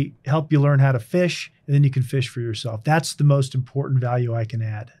actually help you learn how to fish, and then you can fish for yourself. That's the most important value I can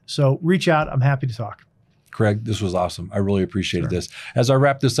add. So reach out. I'm happy to talk. Craig, this was awesome. I really appreciated this. As I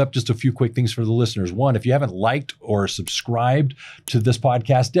wrap this up, just a few quick things for the listeners. One, if you haven't liked or subscribed to this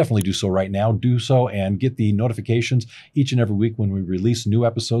podcast, definitely do so right now. Do so and get the notifications each and every week when we release new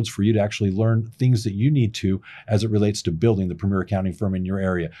episodes for you to actually learn things that you need to as it relates to building the premier accounting firm in your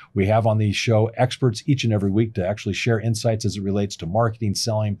area. We have on the show experts each and every week to actually share insights as it relates to marketing,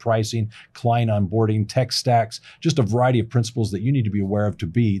 selling, pricing, client onboarding, tech stacks, just a variety of principles that you need to be aware of to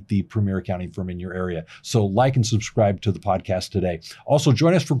be the premier accounting firm in your area. So like and subscribe to the podcast today. Also,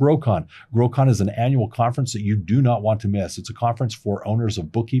 join us for GrowCon. GrowCon is an annual conference that you do not want to miss. It's a conference for owners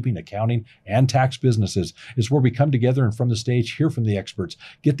of bookkeeping, accounting, and tax businesses. It's where we come together and from the stage, hear from the experts,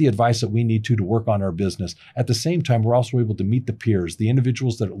 get the advice that we need to work on our business. At the same time, we're also able to meet the peers, the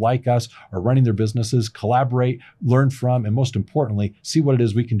individuals that, like us, are running their businesses, collaborate, learn from, and most importantly, see what it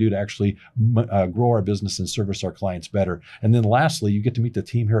is we can do to actually grow our business and service our clients better. And then lastly, you get to meet the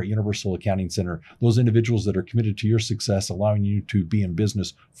team here at Universal Accounting Center. Those individuals individuals that are committed to your success, allowing you to be in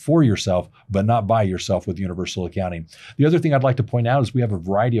business for yourself, but not by yourself with Universal Accounting. The other thing I'd like to point out is we have a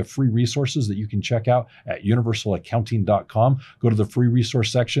variety of free resources that you can check out at universalaccounting.com. Go to the free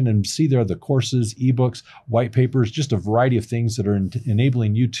resource section and see there the courses, ebooks, white papers, just a variety of things that are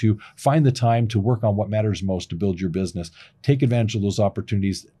enabling you to find the time to work on what matters most to build your business. Take advantage of those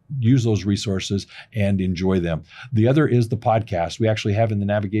opportunities, use those resources, and enjoy them. The other is the podcast. We actually have in the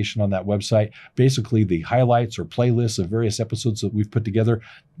navigation on that website basically the highlights or playlists of various episodes that we've put together.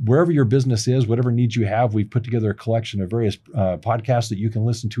 Wherever your business is, whatever needs you have, we've put together a collection of various podcasts that you can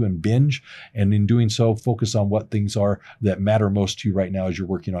listen to and binge. And in doing so, focus on what things are that matter most to you right now as you're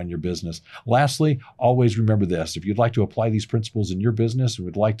working on your business. Lastly, always remember this. If you'd like to apply these principles in your business and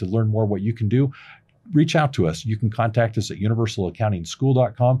would like to learn more what you can do, reach out to us. You can contact us at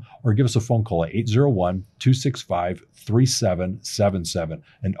universalaccountingschool.com or give us a phone call at 801-265-3777.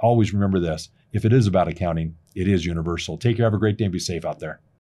 And always remember this, if it is about accounting, it is universal. Take care, have a great day, and be safe out there.